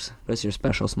the others because you're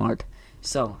special smart.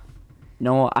 So,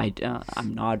 no,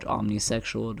 I'm not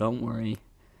omnisexual. Don't worry.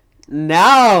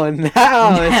 Now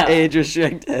it's age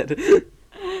restricted.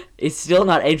 It's still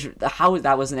not age. How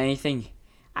that wasn't anything.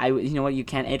 You know what? You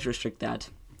can't age restrict that.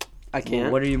 I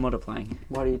can't. What are you multiplying?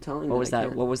 What are you telling me? What was that?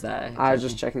 Can't? What was that? I was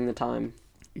just checking the time.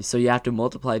 So you have to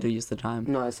multiply to use the time.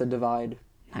 No, I said divide.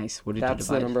 Nice. What did That's you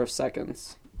divide? the number of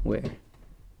seconds. Where? Am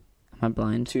I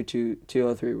blind?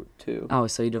 2,032. Oh,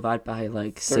 so you divide by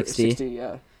like 60? 60,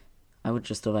 yeah. I would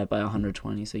just divide by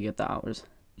 120, so you get the hours.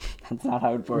 That's not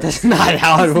how it works. That's not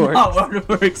how it works. Not how it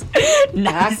works. Back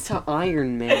Nice. to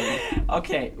Iron Man.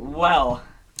 Okay, well.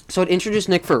 So it introduced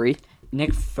Nick Fury.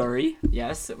 Nick Fury,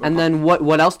 yes. And then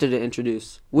what else did it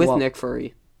introduce with Well- Nick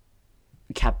Fury?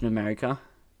 Captain America.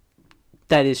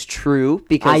 That is true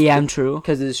because I am true.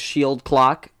 because his shield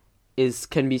clock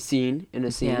can be seen in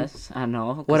a scene. Yes, I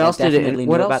know. 'cause What I else did it? definitely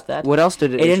What knew else? about that. What else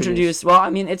did it? It introduced. Well, I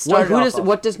mean, it started off.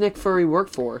 What does Nick Fury work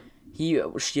for?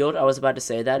 Shield. I was about to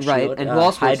say that. Right. Shield, And who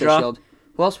else works Hydra, at Shield?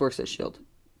 Who else works at Shield?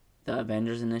 The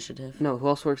Avengers Initiative. No, who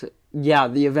else works at? Yeah,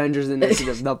 the Avengers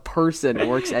Initiative. The person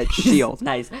works at Shield.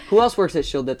 Nice. Who else works at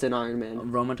Shield that's an Iron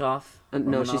Man? Romanoff.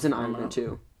 No, she's an Iron Man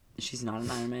too. She's not an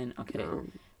Iron Man. Okay. No.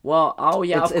 Well, of course.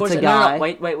 It's a guy.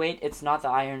 No, wait. It's not the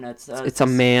Iron. It's a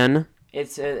man.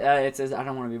 It's I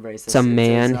don't want to be racist. It's a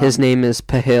man. His name is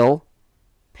Pahil.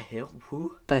 Pahil?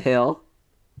 Who? Pahil.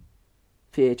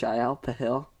 Phil.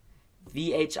 Pahil.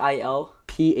 VHIL.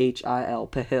 Phil.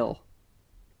 Pahil.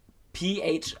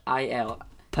 PHIL.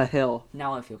 Pahil.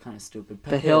 Now I feel kind of stupid.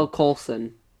 Pahil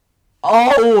Coulson.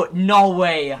 Oh, no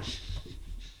way.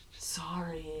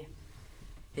 Sorry.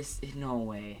 No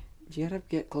way. You gotta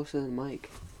get closer to the mic.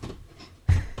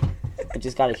 I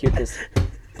just gotta hear this.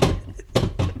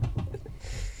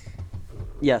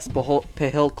 Yes,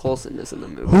 Pahil Coulson is in the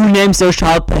movie. Who names their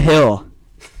child Pahil?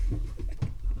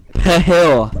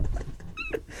 Pahil.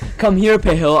 Come here,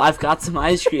 Pahil. I've got some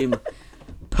ice cream.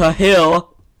 Pahil.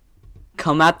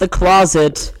 Come at the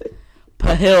closet.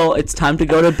 Pahil, it's time to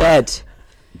go to bed.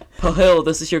 Pahil,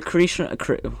 this is your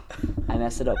I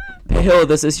messed it up. Pahil,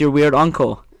 this is your weird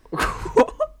uncle.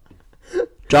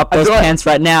 Drop those pants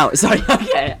right now. Sorry,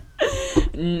 okay.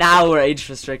 Now we're age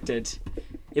restricted.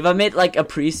 If I made like a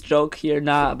priest joke here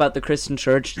now about the Christian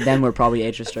church, then we're probably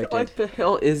age restricted. Like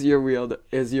Pahil is your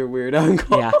weird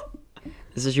uncle. Yeah.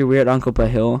 This is your weird uncle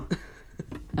Pahil.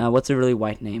 What's a really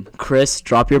white name? Chris,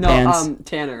 drop your pants.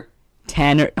 Tanner.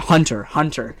 Hunter.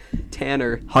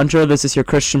 Tanner. Hunter, this is your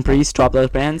Christian priest. Drop those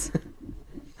pants.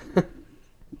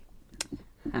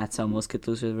 That's how most kids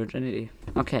lose their virginity.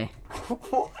 Okay.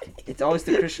 It's always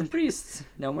the Christian priests.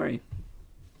 Don't worry.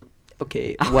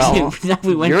 Okay, well,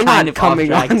 we went you're kind not of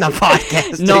coming on the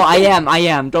podcast. No, I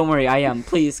am. Don't worry, I am.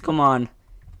 Please, come on.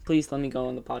 Please let me go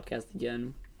on the podcast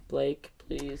again. Blake,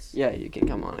 please. Yeah, you can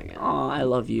come on again. Oh, I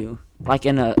love you. Like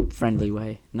in a friendly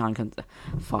way.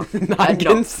 Fuck.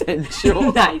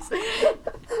 Non-consensual. Nice.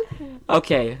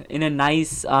 Okay, in a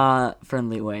nice,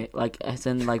 friendly way. Like, as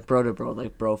in, like, bro to bro,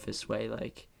 like, bro-fist way,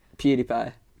 like.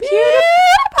 PewDiePie.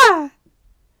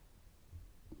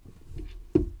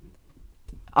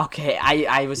 Okay,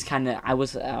 I was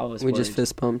We worried. just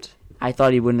fist bumped. I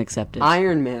thought he wouldn't accept it.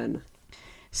 Iron Man.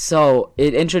 So,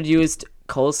 it introduced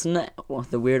Coulson,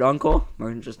 the weird uncle.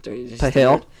 We're just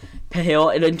Pahil.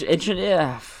 Pahil. It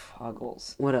introduced...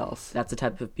 Fuggles. What else? That's a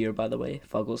type of beer, by the way.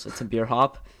 Fuggles. It's a beer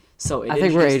hop. So I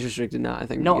think we're age restricted now. I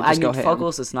think no, we can just go ham.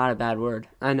 Fuggles is not a bad word.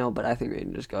 I know, but I think we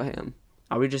can just go ham.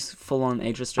 Are we just full on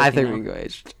age restricted? I think now? we can go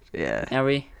age. Yeah. Are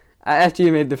we? After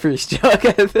you made the priest joke.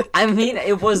 I mean,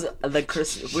 it was the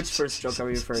Chris. Which first joke are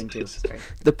we referring to? Sorry.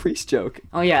 The priest joke.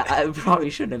 Oh yeah, I probably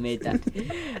shouldn't have made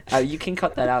that. You can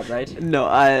cut that out, right? No,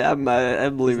 I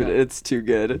believe it. It's too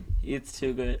good. It's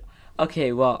too good.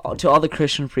 Okay, well, to all the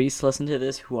Christian priests listen to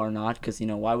this who are not, because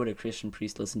why would a Christian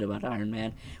priest listen to about Iron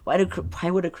Man? Why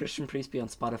would a Christian priest be on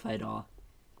Spotify at all?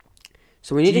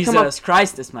 So we need to come up. Jesus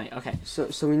Christ, this might. Okay.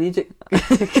 So we need to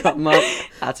come up.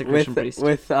 That's a Christian priest.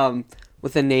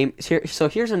 With a name. So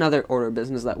here's another order of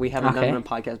business that we haven't done on a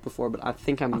podcast before, but I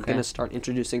think I'm gonna start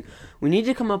introducing. We need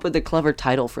to come up with a clever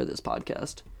title for this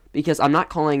podcast because I'm not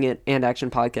calling it And Action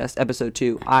Podcast Episode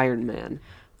 2 Iron Man.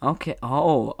 Okay.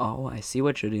 Oh, I see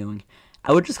what you're doing.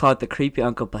 I would just call it the Creepy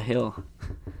Uncle Pahil.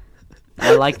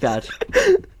 I like that.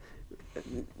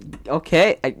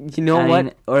 Okay, you know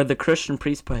what? Or the Christian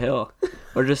Priest Pahil.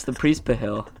 Or just the Priest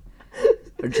Pahil.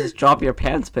 Or just drop your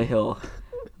pants Pahil.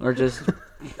 Or just,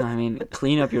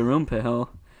 clean up your room Pahil.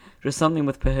 Just something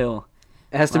with Pahil.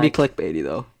 It has to be clickbaity,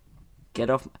 though.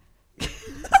 Get off...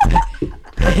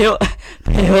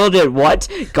 Pahil did what?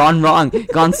 Gone wrong.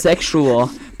 Gone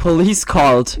sexual. Police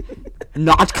called.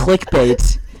 Not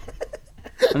clickbait.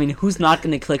 Who's not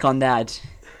gonna click on that?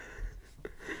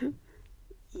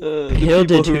 Pahil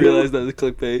did who realized that was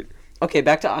clickbait. Okay,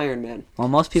 back to Iron Man. Well,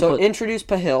 most people... So it introduced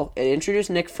Pahil. It introduced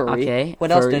Nick Fury. Okay.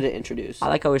 What else did it introduce? I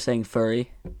like how we're saying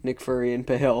furry. Nick Fury and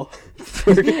Pahil.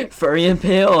 Furry and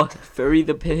Pahil. Furry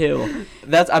the Pahil.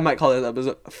 I might call it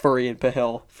episode Furry and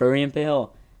Pahil. Furry and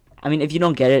Pahil. If you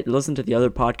don't get it, listen to the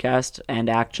other podcast, And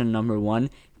Action Number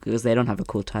 1, because they don't have a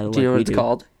cool title. Do you know what it's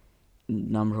called?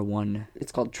 Number 1.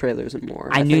 It's called Trailers and More.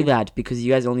 I knew that because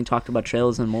you guys only talked about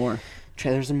trailers and more.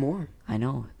 Trailers and More. I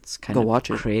know. It's kind of watch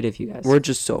creative, you guys. We're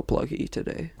just so pluggy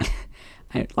today.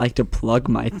 I like to plug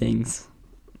my things.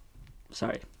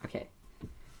 Sorry. Okay.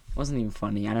 It wasn't even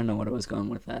funny. I don't know what I was going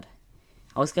with that.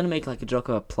 I was going to make a joke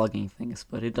about plugging things,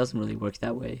 but it doesn't really work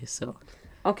that way, so.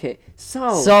 Okay,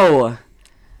 So,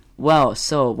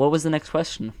 what was the next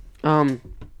question?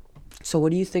 So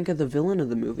what do you think of the villain of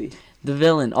the movie? The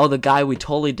villain. Oh, the guy we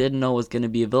totally didn't know was going to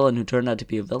be a villain who turned out to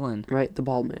be a villain. Right, the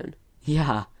bald man.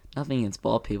 Yeah, nothing against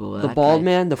bald people. But The that bald guy.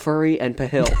 man, the furry, and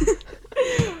Pahil.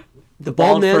 The bald,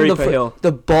 bald man, furry the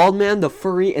Pahil. bald man, the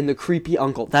furry, and the creepy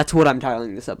uncle. That's what I'm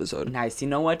titling this episode. Nice. You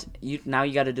know what? You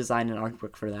gotta design an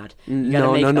artwork for that.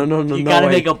 No, You no gotta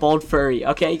way. make a bald furry.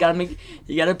 Okay, you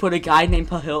gotta put a guy named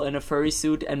Pahil in a furry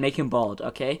suit and make him bald.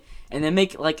 Okay, and then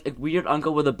make like a weird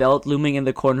uncle with a belt looming in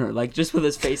the corner, like just with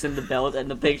his face in the belt and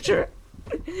the picture.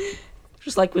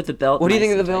 Just like with the belt. What do you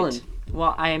think nice of the and villain? tight.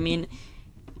 Well, I mean,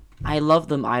 I love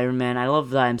them Iron Man. I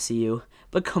love the MCU.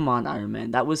 But come on, Iron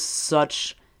Man. That was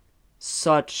such.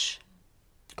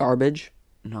 Garbage.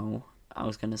 No, I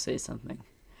was gonna say something.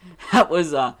 That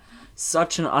was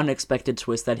such an unexpected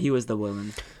twist that he was the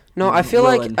villain. No, I feel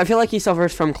like he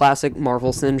suffers from classic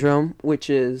Marvel syndrome, which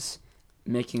is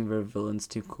Making their villains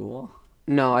too cool.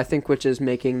 no, I think which is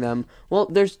making them. Well,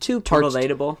 there's two parts.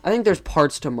 Relatable. I think there's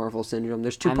parts to Marvel syndrome.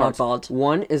 There's two I'm not parts. bald.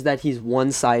 One is that he's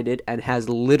one-sided and has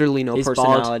literally no He's bald.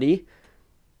 personality.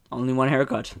 Only one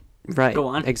haircut. Right. Go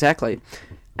on. Exactly.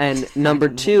 And number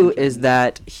two is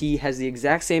that he has the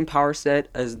exact same power set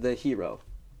as the hero.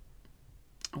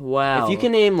 Wow. If you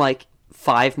can name like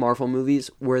 5 Marvel movies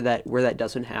where that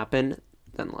doesn't happen,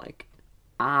 then like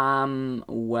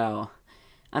well,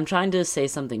 I'm trying to say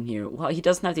something here. Well, he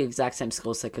doesn't have the exact same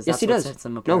skill set because yes, that's he what does. sets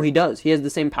him apart. No, he does. He has the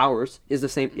same powers. He has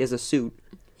a suit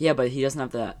Yeah, but he doesn't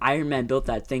have the Iron Man built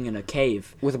that thing in a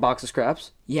cave. with a box of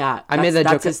scraps. Yeah, I made that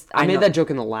joke. I made know. that joke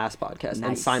in the last podcast, and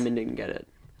Nice. Simon didn't get it.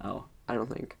 Oh. I don't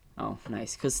think. Oh,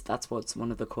 nice. Because that's what's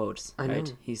one of the quotes, I right?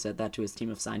 know. He said that to his team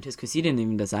of scientists because he didn't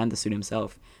even design the suit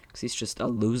himself because he's just a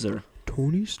loser.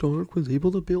 Tony Stark was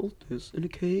able to build this in a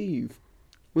cave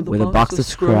with With a box of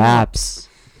scraps.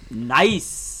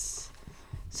 Nice!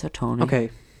 So, Tony. Okay.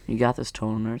 You got this,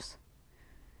 Toners.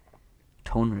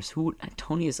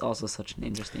 Tony is also such an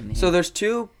interesting name. So there's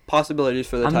 2 possibilities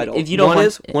for the title. if you don't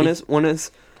one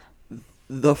is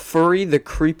the furry, the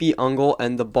creepy uncle,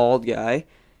 and the bald guy,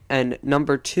 and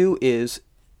number 2 is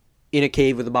in a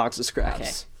cave with a box of scraps.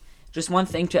 Okay. Just one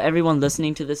thing to everyone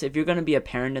listening to this: if you're going to be a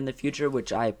parent in the future,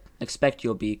 which I expect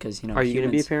you'll be, because Are you going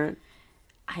to be a parent?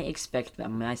 I expect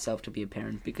myself to be a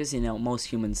parent because most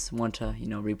humans want to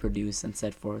reproduce and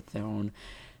set forth their own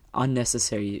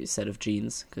unnecessary set of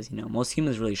genes because most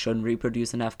humans really shouldn't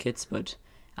reproduce and have kids, but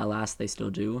alas they still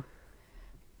do.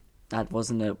 That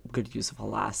wasn't a good use of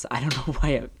alas. I don't know why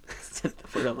I said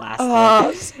the word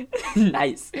alas.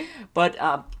 Nice. But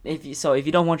if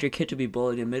you don't want your kid to be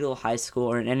bullied in middle, high school,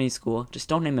 or in any school, just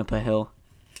don't name him Pahil.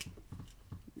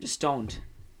 Just don't.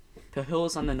 Pahil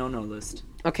is on the no-no list.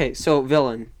 Okay, so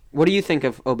villain. What do you think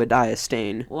of Obadiah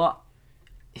Stane? Well,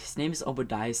 his name is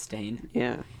Obadiah Stane.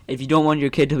 Yeah. If you don't want your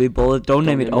kid to be bullied, don't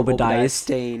name it Obadiah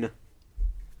Stane.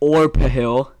 or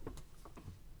Pahil.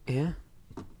 Yeah.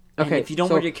 And Okay. if you don't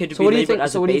want your kid to so be what do you labeled think-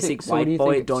 as so a what do you basic think- so what do white you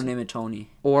boy, think don't it's- name it Tony.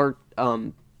 Or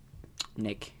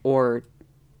Nick. or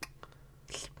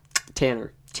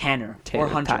Tanner. Tanner. Tanner. Or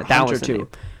Hunter. That Hunter was the too. name.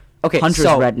 Okay, Hunter's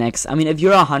so rednecks. I mean, if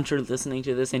you're a hunter listening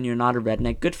to this and you're not a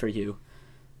redneck, good for you.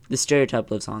 The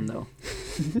stereotype lives on, though.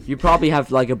 You probably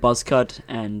have, like, a buzz cut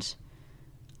and,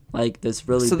 like, this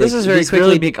really So big, this is very these really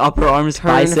quickly big upper arms,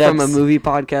 turn biceps. from a movie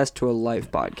podcast to a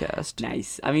life podcast.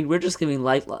 Nice. I mean, we're just giving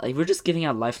we're just giving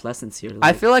out life lessons here. I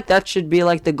Like, feel like that should be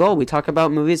like the goal. We talk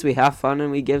about movies, we have fun,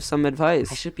 and we give some I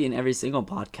advice. should be in every single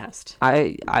podcast.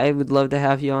 I would love to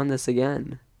have you on this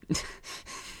again.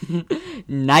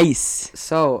 Nice.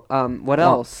 So, what Well,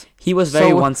 else? He was very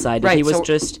So, one-sided. right, He was so-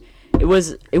 just. It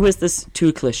was this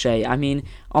too cliche. I mean,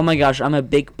 oh my gosh, I'm a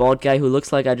big bald guy who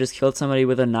looks like I just killed somebody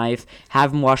with a knife.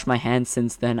 Haven't washed my hands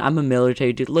since then. I'm a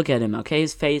military dude. Look at him, okay?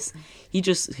 His face, he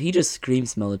just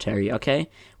screams military, okay?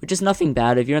 Which is nothing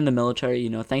bad. If you're in the military,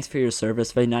 thanks for your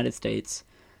service for the United States.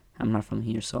 I'm not from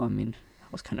here, so I mean, I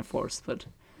was kind of forced, but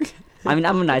I mean,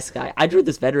 I'm a nice guy. I drew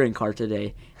this veteran card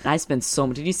today, and I spent so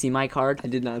much. Did you see my card? I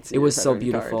did not see It was so veteran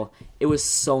beautiful. card. It was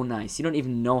so nice. You don't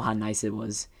even know how nice it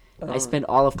was. I spent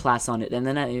all of class on it, and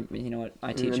then you know what? I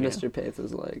And teach then you. Mr. Paith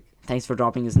was like, Thanks for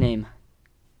dropping his name.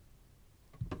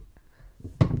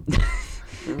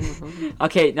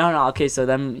 Okay, no. Okay, so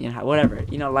then whatever.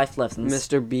 Life lessons.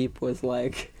 Mr. Beep was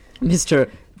like, Mr.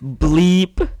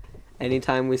 Bleep.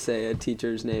 anytime we say a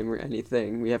teacher's name or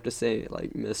anything, we have to say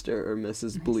like Mr. or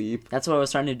Mrs. Bleep. That's what I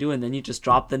was trying to do, and then you just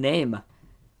dropped the name.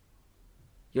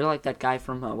 You're like that guy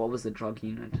from what was the drug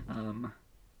unit?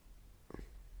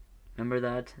 Remember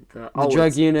that? The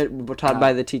drug unit taught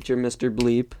by the teacher, Mr.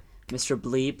 Bleep. Mr.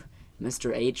 Bleep,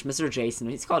 Mr. H, Mr. Jason.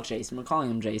 He's called Jason. We're calling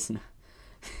him Jason.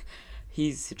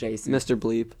 He's Jason. Mr.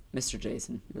 Bleep. Mr.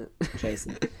 Jason.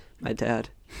 Jason. My dad.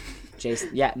 Jason.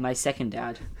 Yeah, my second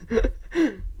dad.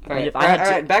 All right, if I had all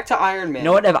right, back to Iron Man. You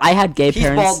know what? If I had gay He's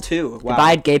parents, bald too. Wow. If I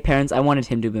had gay parents, I wanted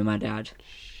him to be my dad,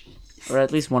 or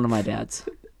at least one of my dads.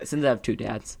 Since I have two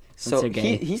dads, since So they're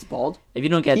gay. he's bald. If you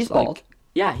don't get He's like, bald.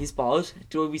 yeah, he's bald.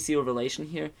 Do we see a relation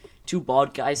here? Two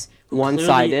bald guys who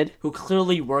One-sided. who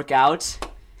clearly work out.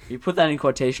 You put that in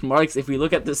quotation marks. If we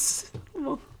look at this,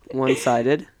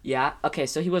 One-sided. yeah. Okay,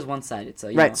 so he was one-sided.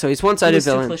 So Right. So he's one-sided it was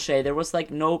villain. too cliche. There was like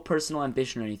no personal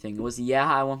ambition or anything. It was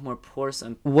I want more force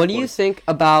and. What do you force. think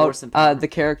about Force and power. the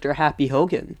character Happy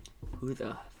Hogan, Who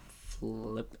the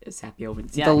flip is Happy Hogan?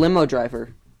 the limo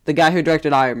driver, the guy who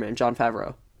directed Iron Man, Jon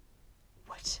Favreau?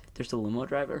 What? There's a limo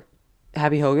driver.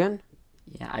 Happy Hogan?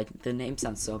 Yeah, the name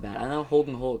sounds so bad. I know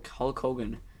Hulk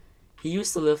Hogan. He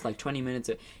used to live like 20 minutes.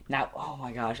 Now, oh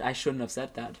my gosh, I shouldn't have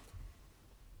said that.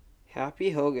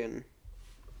 Happy Hogan.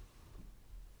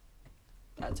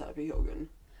 That's Happy Hogan.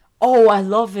 Oh, I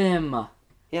love him.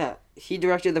 Yeah, he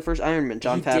directed the first Iron Man,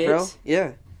 Jon He Favreau. did?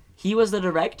 Yeah. He was the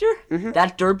director? Mhm.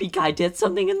 That derpy guy did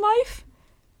something in life?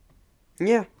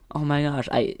 Yeah. Oh my gosh,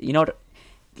 you know what?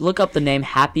 Look up the name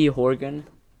Happy Hogan.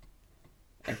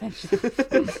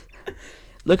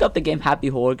 Look up the game Happy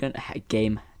Hogan.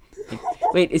 Game.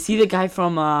 Wait, is he the guy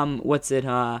from,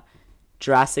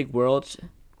 Jurassic World?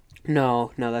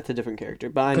 No, that's a different character.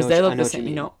 But I know. Because they look I know the what same,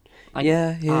 you mean. Like,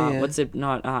 Yeah. What's it?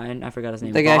 Not I forgot his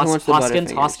name. The guy who wants the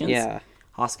Hoskins. Butterfingers. Hoskins. Yeah.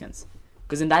 Hoskins.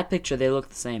 Because in that picture they look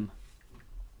the same.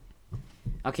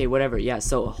 Okay, whatever. Yeah.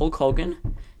 So Hulk Hogan,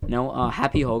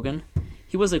 Happy Hogan.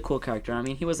 He was a cool character. I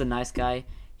mean, he was a nice guy.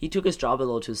 He took his job a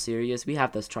little too serious. We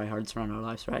have those tryhards around our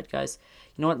lives, right, guys?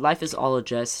 You know what? Life is all a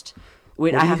jest.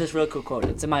 Wait, I have this real cool quote.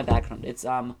 It's in my background. It's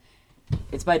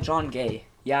by John Gay.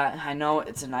 Yeah, I know.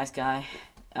 It's a nice guy.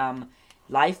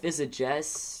 Life is a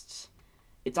jest.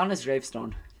 It's on his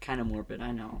gravestone. Kind of morbid,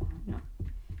 I know.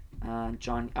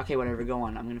 John. Okay, whatever. Go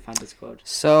on. I'm gonna find this quote.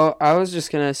 So I was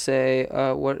just gonna say,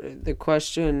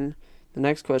 the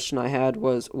next question I had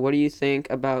was, what do you think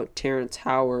about Terrence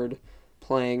Howard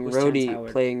playing Who's Terrence Rhodey,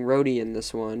 Howard? playing Rhodey in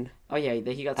this one? Oh yeah,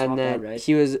 he got And swapped then out, right?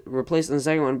 he was replaced in the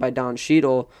second one by Don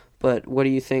Cheadle. But what do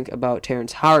you think about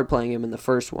Terrence Howard playing him in the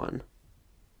first one?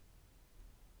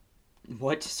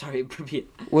 What? Sorry, repeat.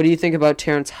 What do you think about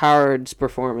Terrence Howard's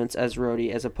performance as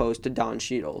Rhodey as opposed to Don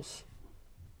Cheadle's?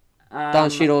 Don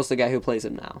Cheadle's the guy who plays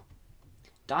him now.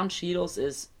 Don Cheadle's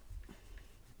is.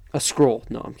 A Skrull.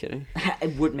 No, I'm kidding.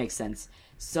 It would make sense.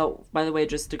 So, by the way,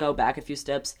 just to go back a few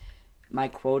steps, my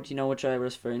quote, which I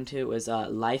was referring to, is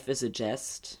 "Life is a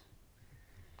jest."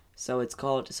 So it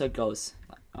goes.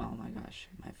 Oh my gosh,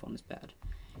 my phone is bad.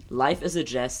 Life is a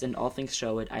jest, and all things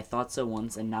show it. I thought so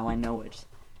once, and now I know it.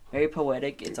 Very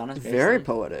poetic. It's on his gravestone. Very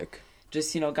poetic.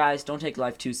 Just, guys, don't take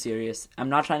life too serious. I'm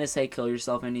not trying to say kill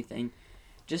yourself or anything.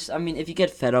 Just, if you get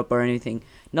fed up or anything,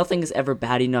 nothing is ever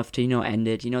bad enough to, end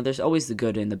it. There's always the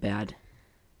good and the bad.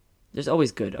 There's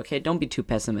always good, okay? Don't be too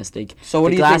pessimistic. So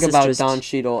what do you think about Don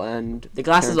Cheadle and the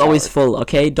glass Terrence is always Howard? full,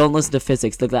 okay? Don't listen to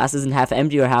physics. The glass isn't half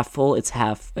empty or half full. It's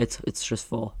half. It's just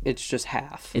full. It's just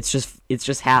half. It's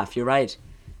just half. You're right.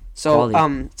 So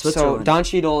Quality. so Switzerland. Don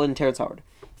Cheadle and Terrence Howard.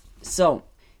 So,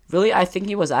 really, I think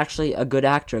he was actually a good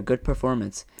actor, a good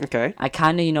performance. Okay. I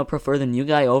kind of, prefer the new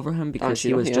guy over him because he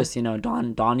Cheadle, was yeah.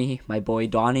 just, Donnie, my boy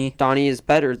Donnie. Donnie is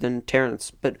better than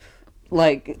Terrence, but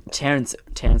like Terrence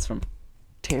from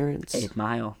Terrence. 8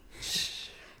 Mile.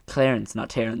 Clarence, not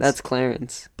Terrence. That's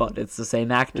Clarence. But it's the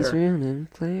same actor. His real name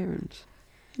is Clarence.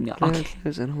 Yeah, Clarence okay.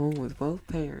 lives at home with both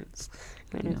parents.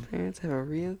 And his Yeah. parents have a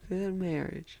real good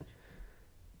marriage.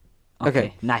 Okay.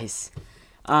 Okay. Nice.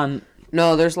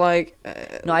 No, there's like...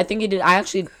 No, I think he did. I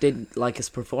actually did like his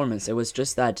performance. It was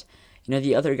just that,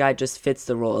 the other guy just fits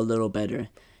the role a little better.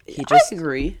 He just I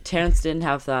agree. Terrence didn't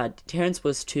have that. Terrence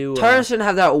was too. Terrence didn't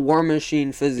have that War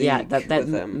Machine physique. Yeah, that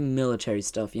with him. military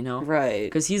stuff, Right.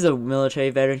 Because he's a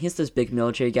military veteran. He's this big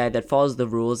military guy that follows the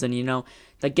rules and,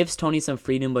 that gives Tony some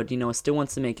freedom, but, still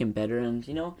wants to make him better. And,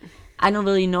 I don't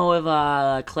really know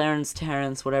if Clarence,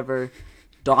 Terrence, whatever,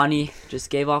 Donnie just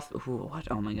gave off. What?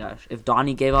 Oh my gosh. If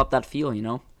Donnie gave up that feel, I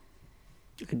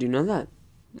do know that.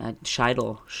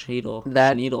 Scheidel.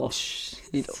 That Needle.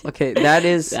 Okay, that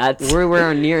is... That's-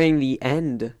 We're nearing the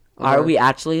end. of Are our- we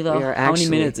actually, though? we are How many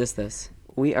actually- minutes is this?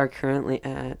 We are currently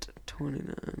at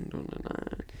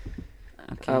 29.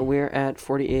 Okay. We're at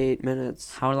 48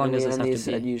 minutes. How long and does we this have only to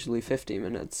said be? usually 50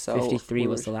 minutes. So 53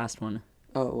 was the last one.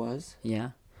 Oh, it was?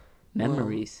 Yeah.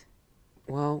 Memories.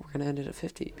 Well, we're going to end it at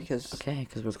 50 because... Okay,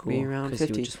 because we're be cool. around Because you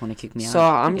 50. would just want to kick me out. So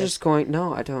I I'm guess. just going...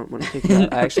 No, I don't want to kick you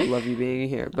out. I actually love you being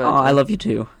here. But Oh, I love you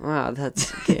too. Wow,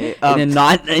 that's gay.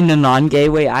 In a non-gay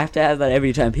way. I have to have that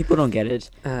every time. People don't get it.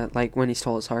 Like when he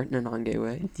stole his heart in a non-gay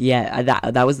way. Yeah,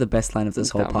 that was the best line of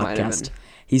this whole That might have podcast. been.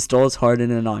 He stole his heart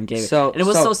in a non-gay way. So- And it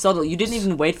was so- so subtle. You didn't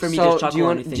even wait for me so to chuckle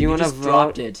or anything. do you You wanna just vote?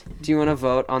 dropped it. Do you want to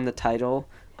vote on the title?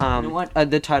 You know what?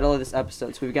 The title of this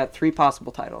episode. So we've got 3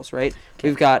 possible titles, right?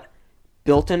 We've got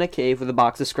Built in a Cave with a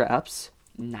Box of Scraps.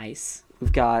 Nice.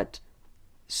 We've got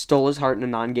Stole His Heart in a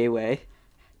Non-Gay Way.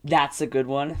 That's a good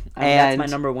one. That's my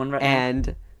number 1 right now.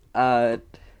 And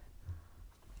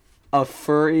a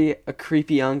furry, a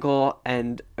creepy uncle,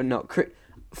 and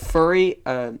furry.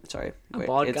 Sorry, A wait,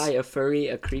 bald it's guy, a furry,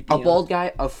 a creepy. a bald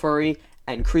guy, a furry,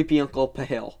 and creepy Uncle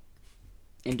Pahil.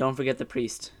 And don't forget the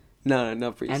priest.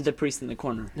 No priest. And the priest in the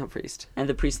corner. no priest. And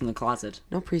the priest in the closet.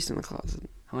 No priest in the closet.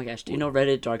 Oh my gosh, do you know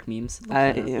Reddit dark memes? Look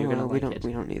that up. You're gonna we like don't.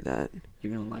 We don't need that.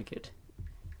 You're gonna like it.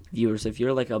 Viewers, if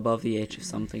you're like above the age of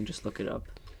something, just look it up.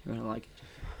 You're gonna like it.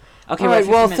 Okay, All we're at right.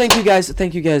 Well, 15 thank you guys.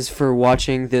 Thank you guys for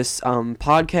watching this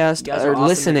podcast You guys or are awesome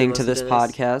listening if to you this listen to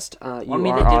podcast. You I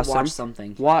mean, are they did awesome. watch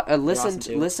something. Listen. awesome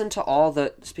too. Listen to all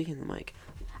the. Speaking of the mic.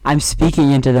 I'm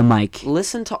speaking into the mic.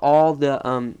 Listen to all the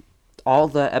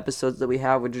episodes that we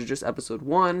have, which is just episode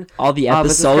 1. All the but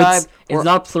subscribe. episodes. We're- It's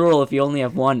not plural if you only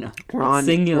have one. We're It's on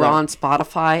singular. we're on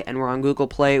Spotify and we're on Google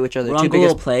Play, which are the We're two on Google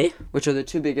biggest Play. which are the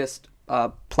two biggest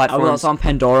We're platforms. also on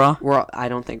Pandora. I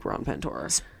don't think we're on Pandora,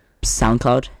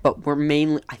 SoundCloud. but we're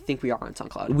mainly. I think we are on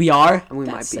SoundCloud. We are. We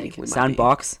might That's be. sick. We might be.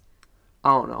 Soundbox. I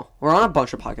don't know. We're on a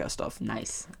bunch of podcast stuff.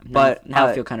 Nice. But now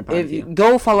I feel kind of proud if of you.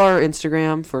 Go follow our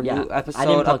Instagram for Yeah, new I didn't episode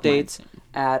plug mine. updates.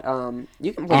 At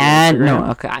you can plug And your Instagram.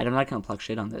 no, okay, I'm not gonna plug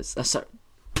shit on this. Sorry.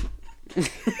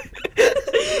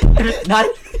 Not.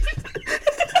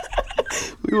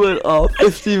 We went off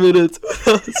 50 minutes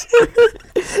without swearing,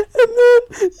 and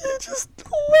then you just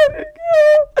let it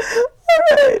go.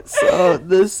 Alright, so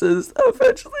this is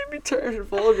eventually be turned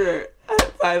vulgar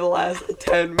by the last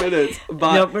 10 minutes.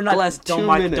 By No, we're not. the last 2 Don't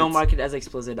minutes. mark it as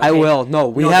explicit. I okay? will. No,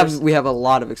 we No, there's- have a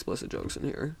lot of explicit jokes in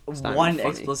here. It's not One even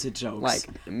funny. explicit jokes. Like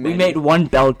we many. made one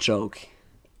belt joke,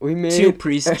 we made 2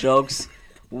 priest jokes,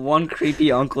 1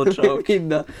 creepy uncle joke. we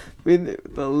made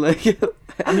the Lego.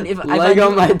 I mean, if Lego I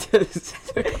knew, my disc.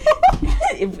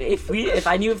 if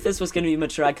I knew if this was gonna be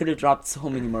mature, I could have dropped so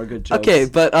many more good jokes. Okay,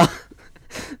 but thank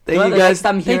Well, you the guys. next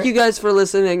time Thank here- you guys for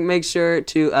listening. Make sure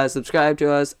to subscribe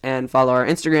to us and follow our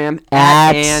Instagram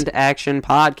At And Action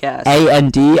Podcast.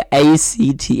 ANDACTIONPODCAST.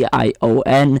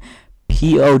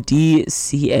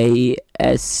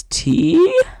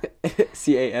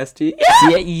 CAST.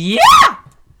 Yeah.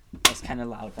 That's kind of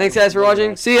loud. Thanks guys for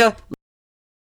watching. See ya.